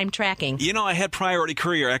real-time tracking. I had Priority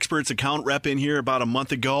Courier Experts account rep in here about a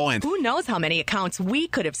month ago, and Who knows how many accounts we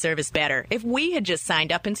could have serviced better if we had just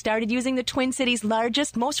signed up and started using the Twin Cities'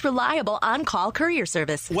 largest, most reliable on-call courier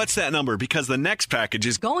service. what's that number? Because the next package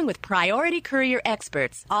is Going with Priority Courier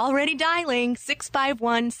Experts. Already dialing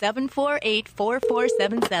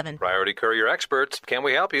 651-748-4477. Priority Courier Experts. Can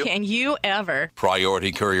we help you? Can you ever?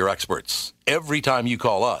 Priority Courier Experts. Every time you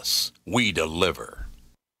call us, we deliver.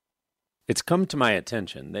 It's come to my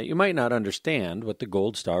attention that you might not understand what the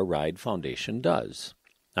Gold Star Ride Foundation does.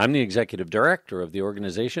 I'm the executive director of the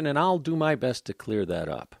organization, and I'll do my best to clear that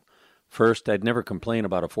up. First, I'd never complain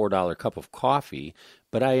about a $4 cup of coffee,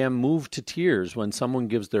 but I am moved to tears when someone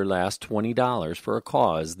gives their last $20 for a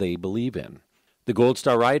cause they believe in. The Gold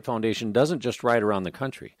Star Ride Foundation doesn't just ride around the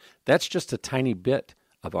country. That's just a tiny bit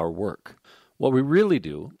of our work. What we really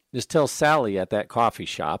do is tell Sally at that coffee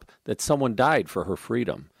shop that someone died for her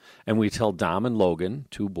freedom. And we tell Dom and Logan,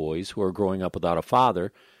 2 boys who are growing up without a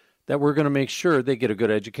father, that we're going to make sure they get a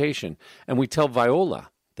good education. And we tell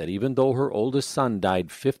Viola that even though her oldest son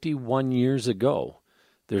died 51 years ago,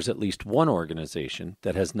 there's at least one organization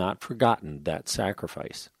that has not forgotten that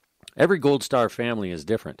sacrifice. Every Gold Star family is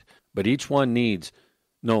different, but each one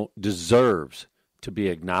deserves to be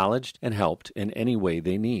acknowledged and helped in any way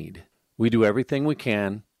they need. We do everything we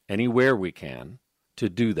can, anywhere we can, to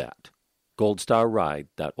do that.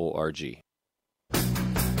 goldstarride.org.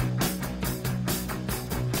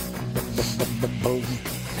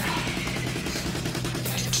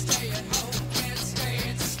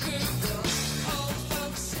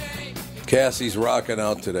 Cassie's rocking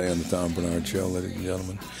out today on the Tom Bernard Show, ladies and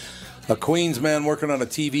gentlemen. A Queens man working on a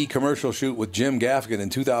TV commercial shoot with Jim Gaffigan in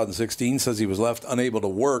 2016 says he was left unable to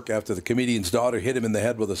work after the comedian's daughter hit him in the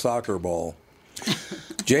head with a soccer ball.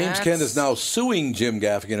 James Kent is now suing Jim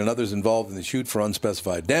Gaffigan and others involved in the shoot for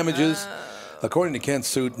unspecified damages. According to Kent's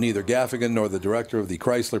suit, neither Gaffigan nor the director of the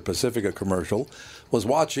Chrysler Pacifica commercial was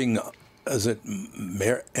watching, is it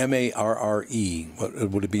M-A-R-R-E? What,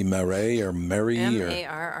 would it be Marais or Mary?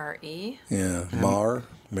 M-A-R-R-E? Yeah, Mare?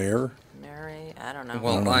 Mary, I don't know.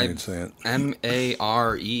 Well, I don't know how you'd say it.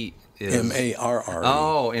 M-A-R-E is... M-A-R-R-E.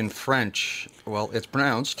 Oh, in French. Well, it's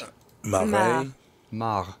pronounced... Marais?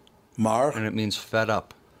 Mar. Mar? And it means fed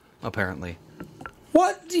up, apparently.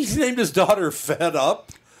 What? He named his daughter Fed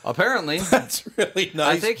Up? Apparently. That's really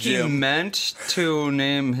nice, I think Jim. he meant to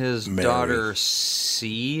name his daughter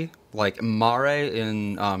Sea. Like, mare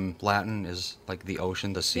in Latin is like the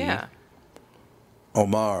ocean, the sea. Yeah.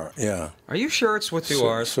 Omar, yeah. Are you sure it's with two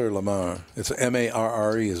R's? Sir Lamar. It's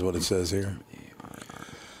M-A-R-R-E is what it says here.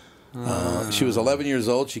 She was 11 years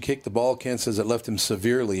old. She kicked the ball. Kent says it left him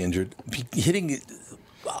severely injured. Hitting it,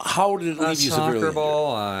 how did it leave you severely injured? Soccer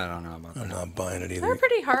ball? I don't know about that. I'm not buying it either. They're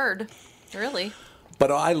pretty hard, really.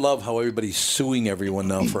 But I love how everybody's suing everyone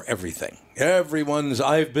now for everything. I've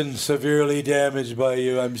been severely damaged by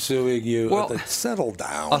you. I'm suing you. Well, settle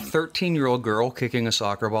down. A 13-year-old girl kicking a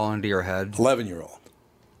soccer ball into your head? 11-year-old.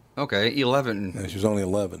 Okay, 11. Yeah, she was only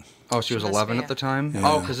 11. Oh, she was 11 at the time? Yeah.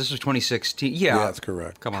 Oh, because this was 2016. Yeah. Yeah, that's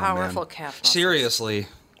correct. Come on, Powerful man. calf muscles. Seriously.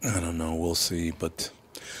 I don't know. We'll see. But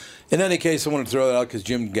in any case, I want to throw that out because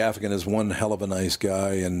Jim Gaffigan is one hell of a nice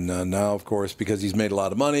guy. And now, of course, because he's made a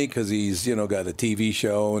lot of money, because he's, got a TV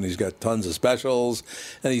show and he's got tons of specials,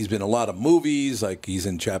 and he's been in a lot of movies, like he's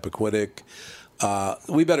in Chappaquiddick,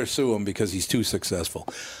 we better sue him because he's too successful.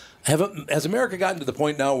 Has America gotten to the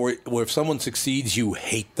point now where if someone succeeds, you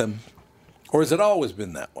hate them? Or has it always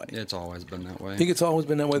been that way? It's always been that way. I think it's always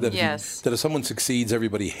been that way? That Yes. If someone succeeds,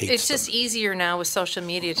 everybody hates It's them. just easier now with social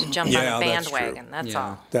media to jump on Yeah, a that's true. bandwagon. That's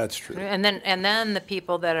all. That's true. And then the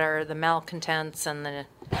people that are the malcontents and the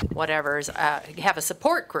whatevers have a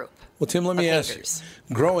support group. Well, Tim, let me ask you.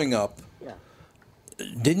 Growing up,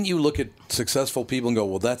 didn't you look at successful people and go,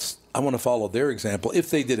 well, I want to follow their example if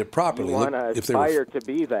they did it properly? You want to aspire to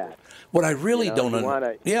be that. What I really don't you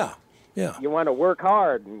understand. Yeah. You want to work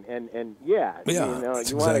hard and Yeah, you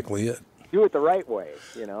that's want exactly to it. do it the right way,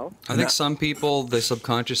 I think some people, they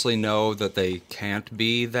subconsciously know that they can't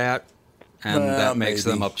be that, and that makes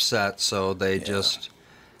them upset, so they just...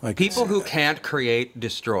 People who can't create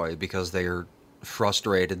destroy because they're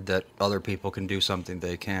frustrated that other people can do something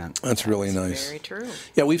they can't. That's really nice. Very true.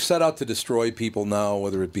 Yeah, we've set out to destroy people now,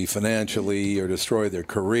 whether it be financially or destroy their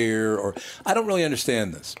career, or... I don't really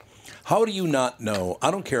understand this. How do you not know? I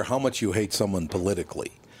don't care how much you hate someone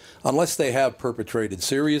politically. Unless they have perpetrated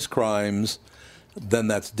serious crimes, then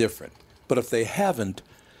that's different. But if they haven't,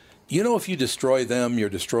 if you destroy them, you're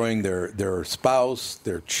destroying their spouse,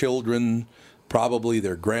 their children, probably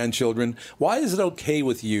their grandchildren. Why is it okay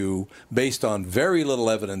with you, based on very little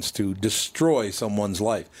evidence, to destroy someone's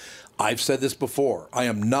life? I've said this before. I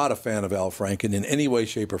am not a fan of Al Franken in any way,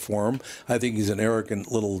 shape, or form. I think he's an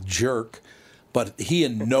arrogant little jerk. But he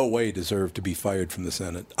in no way deserved to be fired from the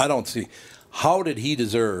Senate. I don't see. How did he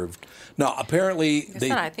deserve? Now, apparently...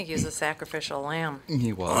 I think he was a sacrificial lamb.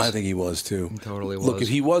 He was. I think he was, too. He totally was. Look, if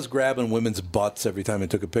he was grabbing women's butts every time he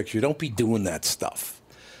took a picture, don't be doing that stuff.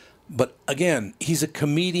 But, again, he's a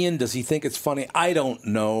comedian. Does he think it's funny? I don't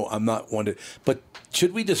know. I'm not one to... But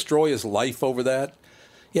should we destroy his life over that?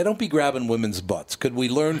 Yeah, don't be grabbing women's butts. Could we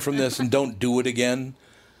learn from this and don't do it again?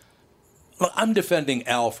 Well, I'm defending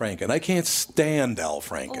Al Franken. I can't stand Al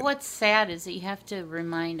Franken. Well, what's sad is that you have to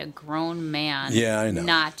remind a grown man I know.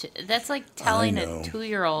 not to. That's like telling a know.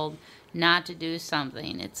 2-year-old not to do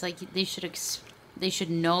something. It's like they should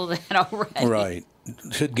know that already. Right.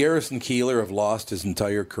 Should Garrison Keillor have lost his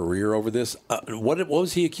entire career over this? What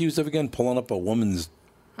was he accused of again? Pulling up a woman's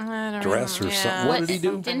dress or something? What did he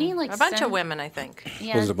do? Didn't he a bunch of women, I think.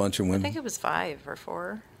 Yeah. Was it a bunch of women? I think it was 5 or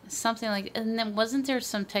 4. Something like, and then wasn't there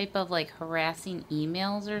some type of like harassing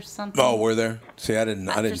emails or something? Oh, were there? See, I didn't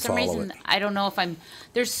For some follow reason, it. I don't know if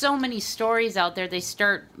there's so many stories out there, they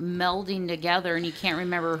start melding together and you can't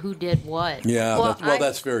remember who did what. Yeah,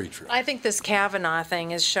 that's very true. I think this Kavanaugh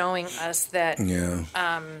thing is showing us that,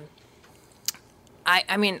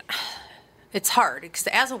 I mean, it's hard because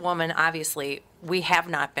as a woman, obviously, we have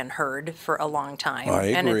not been heard for a long time. I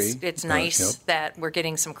agree. And it's nice that we're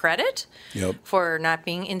getting some credit for not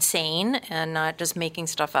being insane and not just making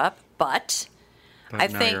stuff up. But I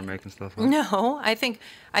think you're making stuff up. No, I think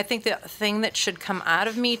the thing that should come out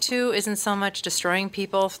of Me Too isn't so much destroying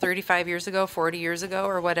people 35 years ago, 40 years ago,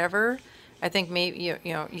 or whatever. I think maybe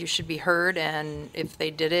you should be heard, and if they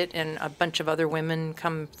did it, and a bunch of other women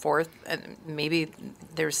come forth, maybe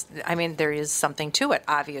there is something to it,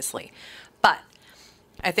 obviously, but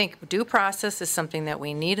I think due process is something that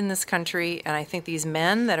we need in this country, and I think these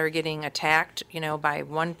men that are getting attacked, by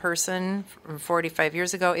one person from 45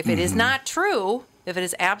 years ago, if it is not true, if it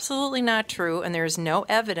is absolutely not true, and there is no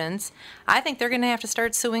evidence, I think they're going to have to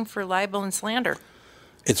start suing for libel and slander.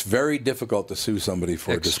 It's very difficult to sue somebody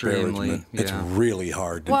for disparagement. Yeah. It's really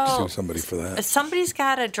hard to sue somebody for that. Somebody's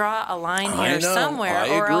got to draw a line I here know. somewhere, I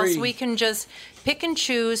or else agree. we can just pick and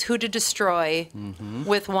choose who to destroy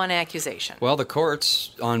with one accusation. Well, the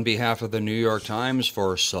courts, on behalf of the New York Times,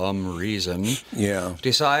 for some reason, Yeah.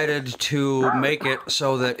 decided to make it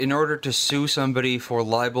so that in order to sue somebody for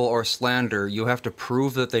libel or slander, you have to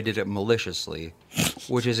prove that they did it maliciously.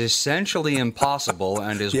 which is essentially impossible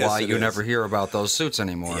and is Yes, why it you is. never hear about those suits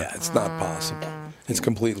anymore. Yeah, it's not possible. It's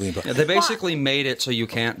completely impossible. Yeah, they basically made it so you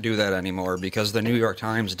can't do that anymore because the New York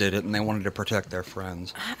Times did it and they wanted to protect their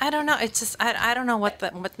friends. I don't know. It's just I don't know what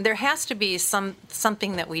there has to be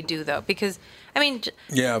something that we do though, because I mean.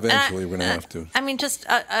 Yeah, eventually we're going to have to. I mean, just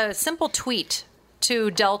a simple tweet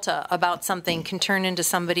to Delta about something can turn into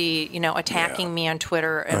somebody, attacking me on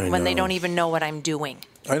Twitter when they don't even know what I'm doing.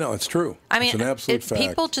 I know, it's true. I mean, it's an absolute fact.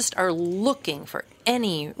 People just are looking for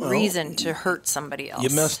any reason to hurt somebody else.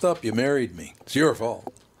 You messed up. You married me. It's your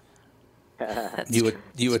fault.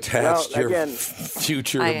 You attached your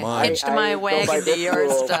future to mine. I hitched my wagon to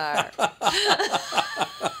your star.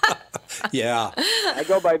 Yeah. I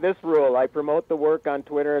go by this rule. I promote the work on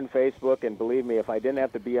Twitter and Facebook, and believe me, if I didn't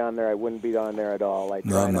have to be on there, I wouldn't be on there at all. I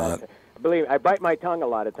try not to. Believe me, I bite my tongue a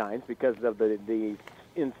lot of times because of the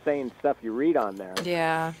insane stuff you read on there.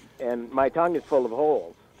 Yeah. And my tongue is full of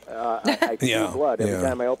holes. I see blood every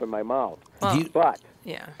time I open my mouth. But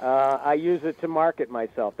I use it to market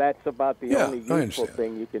myself. That's about the only useful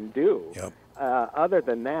thing you can do. Yep. Other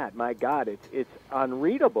than that, my God, it's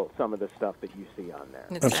unreadable, some of the stuff that you see on there.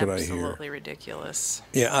 It's absolutely ridiculous.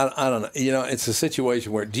 Yeah, I don't know. It's a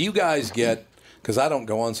situation where, do you guys get, because I don't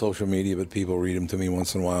go on social media, but people read them to me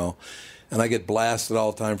once in a while, and I get blasted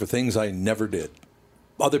all the time for things I never did.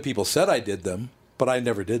 Other people said I did them, but I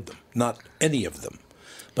never did them. Not any of them.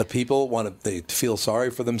 But people they feel sorry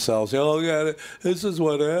for themselves. Oh, yeah, this is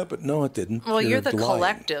what happened. No, it didn't. Well, you're the lying.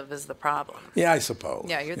 collective is the problem. Yeah, I suppose.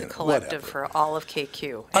 Yeah, you're the collective for all of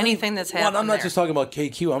KQ. Anything that's happened I'm not just talking about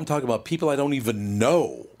KQ. I'm talking about people I don't even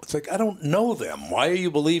know. It's like, I don't know them. Why are you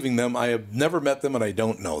believing them? I have never met them, and I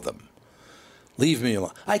don't know them. Leave me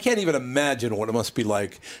alone. I can't even imagine what it must be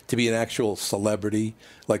like to be an actual celebrity,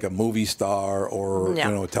 like a movie star or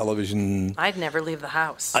a television. I'd never leave the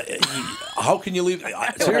house. How can you leave?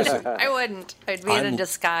 Seriously, I wouldn't. I'd be in a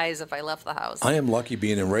disguise if I left the house. I am lucky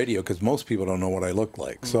being in radio because most people don't know what I look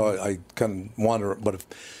like. So I kind of wonder. But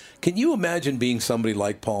can you imagine being somebody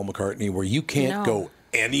like Paul McCartney where you can't go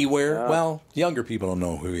anywhere? Well, younger people don't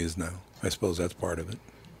know who he is now. I suppose that's part of it.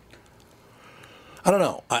 I don't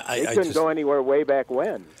know. I couldn't go anywhere way back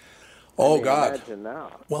when. God! Imagine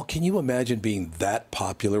now. Well, can you imagine being that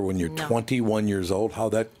popular when you're 21 years old?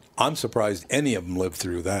 I'm surprised any of them lived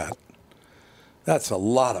through that. That's a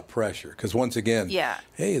lot of pressure. Because once again,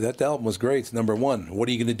 hey, that album was great. It's number one. What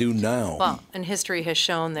are you going to do now? Well, and history has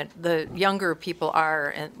shown that the younger people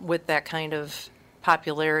are, with that kind of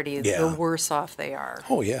popularity, the worse off they are.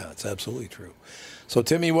 Oh yeah, it's absolutely true. So,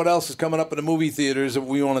 Timmy, what else is coming up in the movie theaters that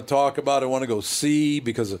we want to talk about? I want to go see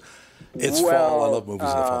because it's fall. I love movies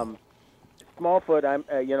in the fall.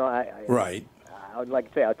 Smallfoot, right. I would like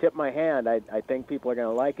to say, I'll tip my hand. I think people are going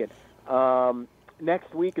to like it.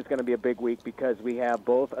 Next week is going to be a big week because we have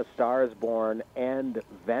both A Star is Born and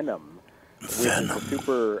Venom, which is a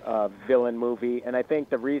super villain movie. And I think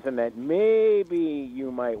the reason that maybe you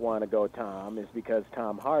might want to go, Tom, is because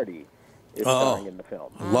Tom Hardy is starring in the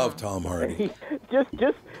film. Love Tom Hardy.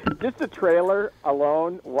 just the trailer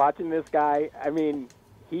alone, watching this guy, I mean,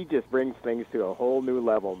 he just brings things to a whole new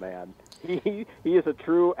level, man. He is a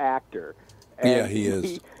true actor. And he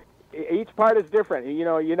is. Each part is different. You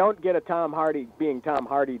don't get a Tom Hardy being Tom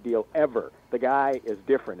Hardy deal ever. The guy is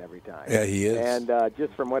different every time. Yeah, he is. And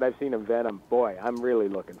just from what I've seen of Venom, boy, I'm really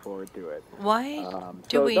looking forward to it. Why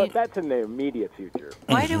that's in the immediate future.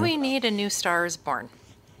 Why do we need a new Star is Born?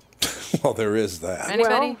 Well, there is that.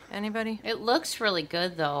 Anybody? It looks really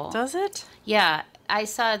good, though. Does it? Yeah, I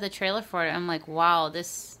saw the trailer for it. I'm like, wow,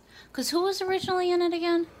 this... Because who was originally in it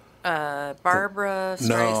again? Barbara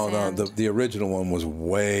Streisand. No, the original one was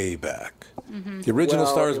way back. Mm-hmm. The original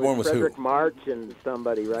Star is Born was Frederick who? March and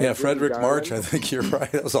somebody, right? Yeah, Frederick March, I think you're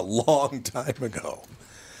right. That was a long time ago.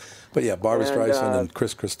 But yeah, Barbara Streisand and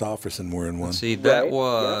Chris Christopherson were in one. See, that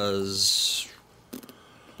was...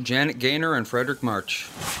 Janet Gaynor and Frederick March.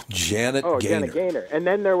 Janet Gaynor. And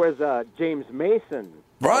then there was James Mason.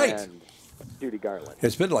 Right. And Judy Garland.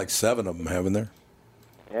 There's been like 7 of them, haven't there?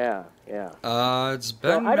 Yeah. It's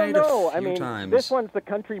been I don't made know. a few times. This one's the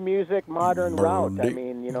country music modern route. I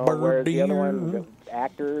mean, whereas the other one,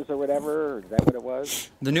 actors or whatever, is that what it was?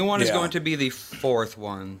 The new one is going to be the 4th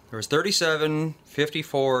one. There was 37,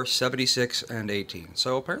 54, 76, and 18.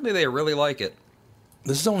 So apparently they really like it.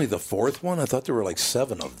 This is only the 4th one? I thought there were like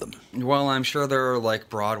 7 of them. Well, I'm sure there are like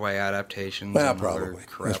Broadway adaptations. Well, probably.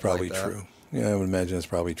 That's probably true. Yeah, I would imagine it's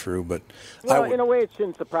probably true, but... Well, in a way, it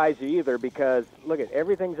shouldn't surprise you either because, look,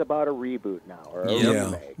 everything's about a reboot now, or a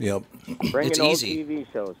remake. Yep. Bringing it's old easy.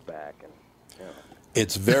 TV shows back. And,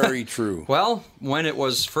 It's very true. Well, when it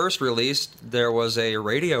was first released, there was a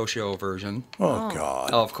radio show version. Oh,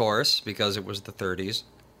 God. Of course, because it was the 30s.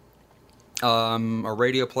 A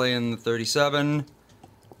radio play in the 37,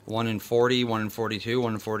 one in 40, one in 42,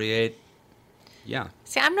 one in 48. Yeah.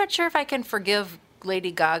 See, I'm not sure if I can forgive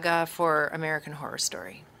Lady Gaga for American Horror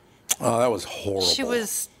Story. Oh, that was horrible. She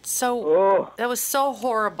was so... That was so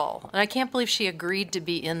horrible. And I can't believe she agreed to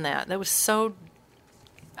be in that. That was so...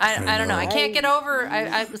 I don't know. I can't get over...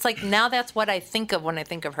 it's like now that's what I think of when I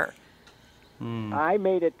think of her. I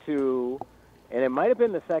made it to... And it might have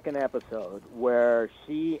been the second episode where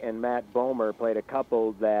she and Matt Bomer played a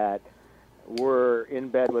couple that were in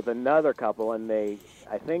bed with another couple, and I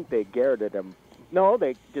think they garroted them. No,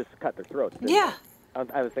 they just cut their throats. Yeah.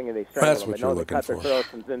 I was thinking they strangled That's them, what but you're no, they looking cut their for. throats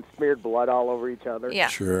and then smeared blood all over each other. Yeah.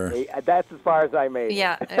 Sure. That's as far as I made it.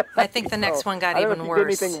 Yeah, I think the next one got I don't even know if worse.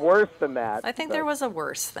 you did anything worse than that. I think but- there was a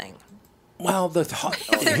worse thing. Well, there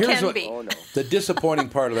can what, be. The disappointing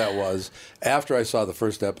part of that was, after I saw the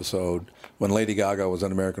first episode, when Lady Gaga was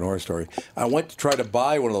on American Horror Story, I went to try to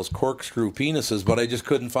buy one of those corkscrew penises, but I just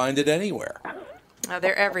couldn't find it anywhere.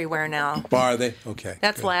 They're everywhere now. Are they? Okay.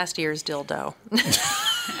 That's last year's dildo.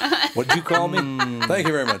 What did you call me? Thank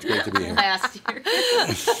you very much. Great to be here. Last year.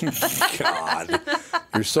 God.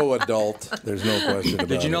 You're so adult. There's no question about it.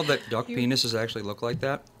 Did you know that duck penises actually look like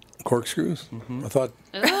that? Corkscrews? I thought...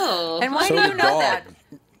 Oh. And why So do you did know dog. that?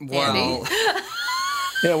 Well,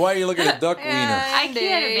 Yeah, why are you looking at duck wiener? I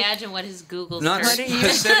can't imagine what his Google not search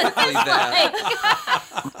specifically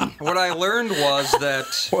that. What I learned was that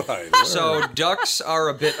so ducks are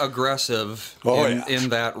a bit aggressive in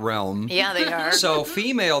that realm. Yeah, they are. So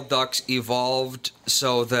female ducks evolved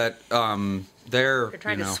so that they're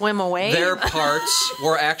trying to swim away? Their parts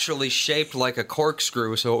were actually shaped like a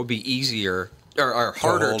corkscrew, so it would be easier or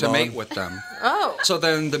harder hold to on. mate with them. Oh. So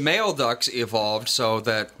then the male ducks evolved so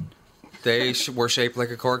that they were shaped like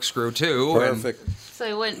a corkscrew too. Perfect. So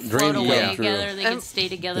they wouldn't Dream float away come true. together. They could stay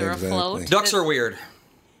together afloat. Ducks are weird.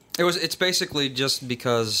 It's basically just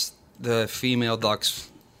because the female ducks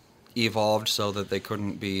evolved so that they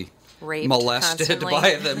couldn't be Raped molested constantly.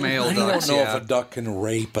 by the male I ducks. don't know yeah. if a duck can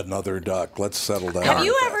rape another duck. Let's settle down. Have with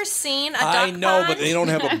you that. ever seen a duck I know, pond? but they don't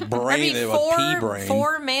have a brain. I mean, they have a pea brain.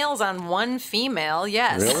 four males on one female.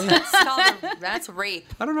 Yes, Really? that's rape.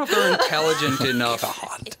 I don't know if they're intelligent enough.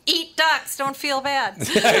 Eat ducks. Don't feel bad.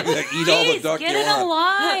 Eat all the duck Get you in want. a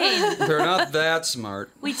line. They're not that smart.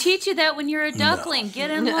 We teach you that when you're a duckling. Get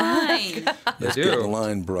in line. Let's They get in do. the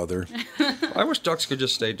line, brother. I wish ducks could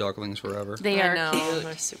just stay ducklings forever. They I are know. cute.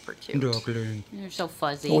 They're super cute. Duckling. They're so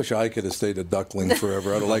fuzzy. I wish I could have stayed a duckling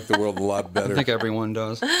forever. I'd have liked the world a lot I better. think everyone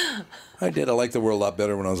does. I did. I liked the world a lot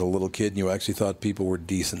better when I was a little kid and you actually thought people were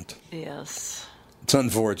decent. Yes. It's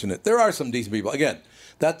unfortunate. There are some decent people. Again,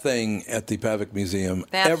 that thing at the Pavic Museum,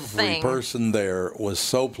 That every thing. person there was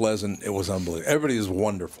so pleasant. It was unbelievable. Everybody was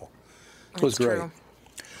wonderful. It was That's great. true.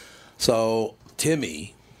 So,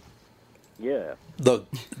 Timmy, Yeah.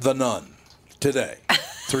 the nun, today,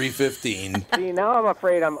 3:15. See, now I'm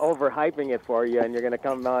afraid I'm overhyping it for you, and you're going to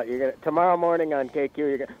come out. Tomorrow morning on KQ.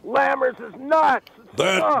 You're going, Lammers is nuts.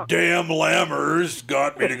 That damn Lammers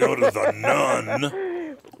got me to go to the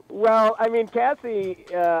nun. Well, I mean, Cassie,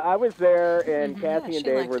 I was there, and Cassie and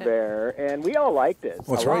Dave were there, and we all liked it.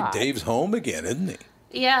 Well, that's a right. lot. Dave's home again, isn't he?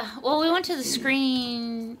 Yeah. Well, we went to the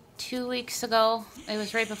screening 2 weeks ago. It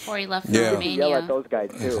was right before he left for Yeah. You Romania. yell at those guys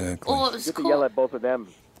too. Exactly. Oh, it was You could cool. yell at both of them.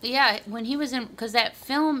 Yeah, when he was in, because that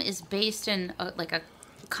film is based in like a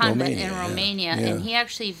convent in Romania, yeah. and he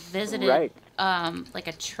actually visited Right. like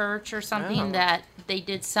a church or something that they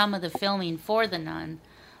did some of the filming for The Nun.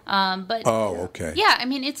 But Oh, okay. yeah, I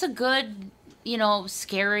mean, it's a good,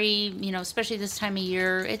 scary, especially this time of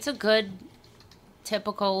year. It's a good,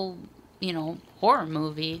 typical, horror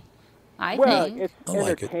movie. I Well, think. it's I like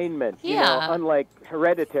it. entertainment. Yeah. Unlike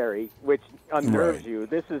Hereditary, which unnerves Right. you,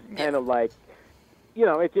 this is kind of like,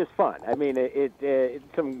 it's just fun. I mean, it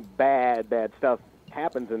some bad stuff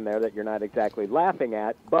happens in there that you're not exactly laughing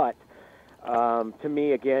at, but to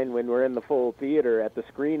me, again, when we're in the full theater at the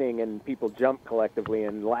screening and people jump collectively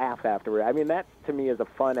and laugh afterward, I mean, that to me is a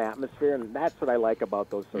fun atmosphere, and that's what I like about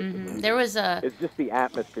those sorts of movies. There was a. It's just the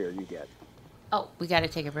atmosphere you get. Oh, we got to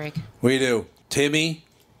take a break. We do. Timmy?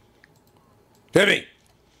 Timmy!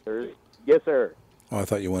 Yes, sir. Oh, I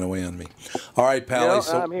thought you went away on me. All right, Pally.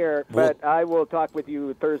 So I'm here, we'll- but I will talk with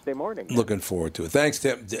you Thursday morning. looking forward to it. Thanks,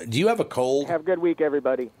 Tim. Do you have a cold? Have a good week,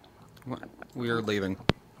 everybody. We are leaving.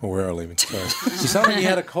 Oh, we are leaving. Sorry. He sounded like he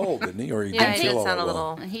had a cold, didn't he? Or he Yeah, didn't he feel did all sound that a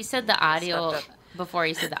well. little. He said the audio before.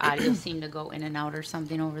 He said the audio seemed to go in and out or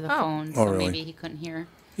something over the phone, so Oh, really? maybe he couldn't hear.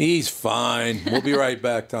 He's fine. We'll be right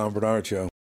back, Tom Bernard Show.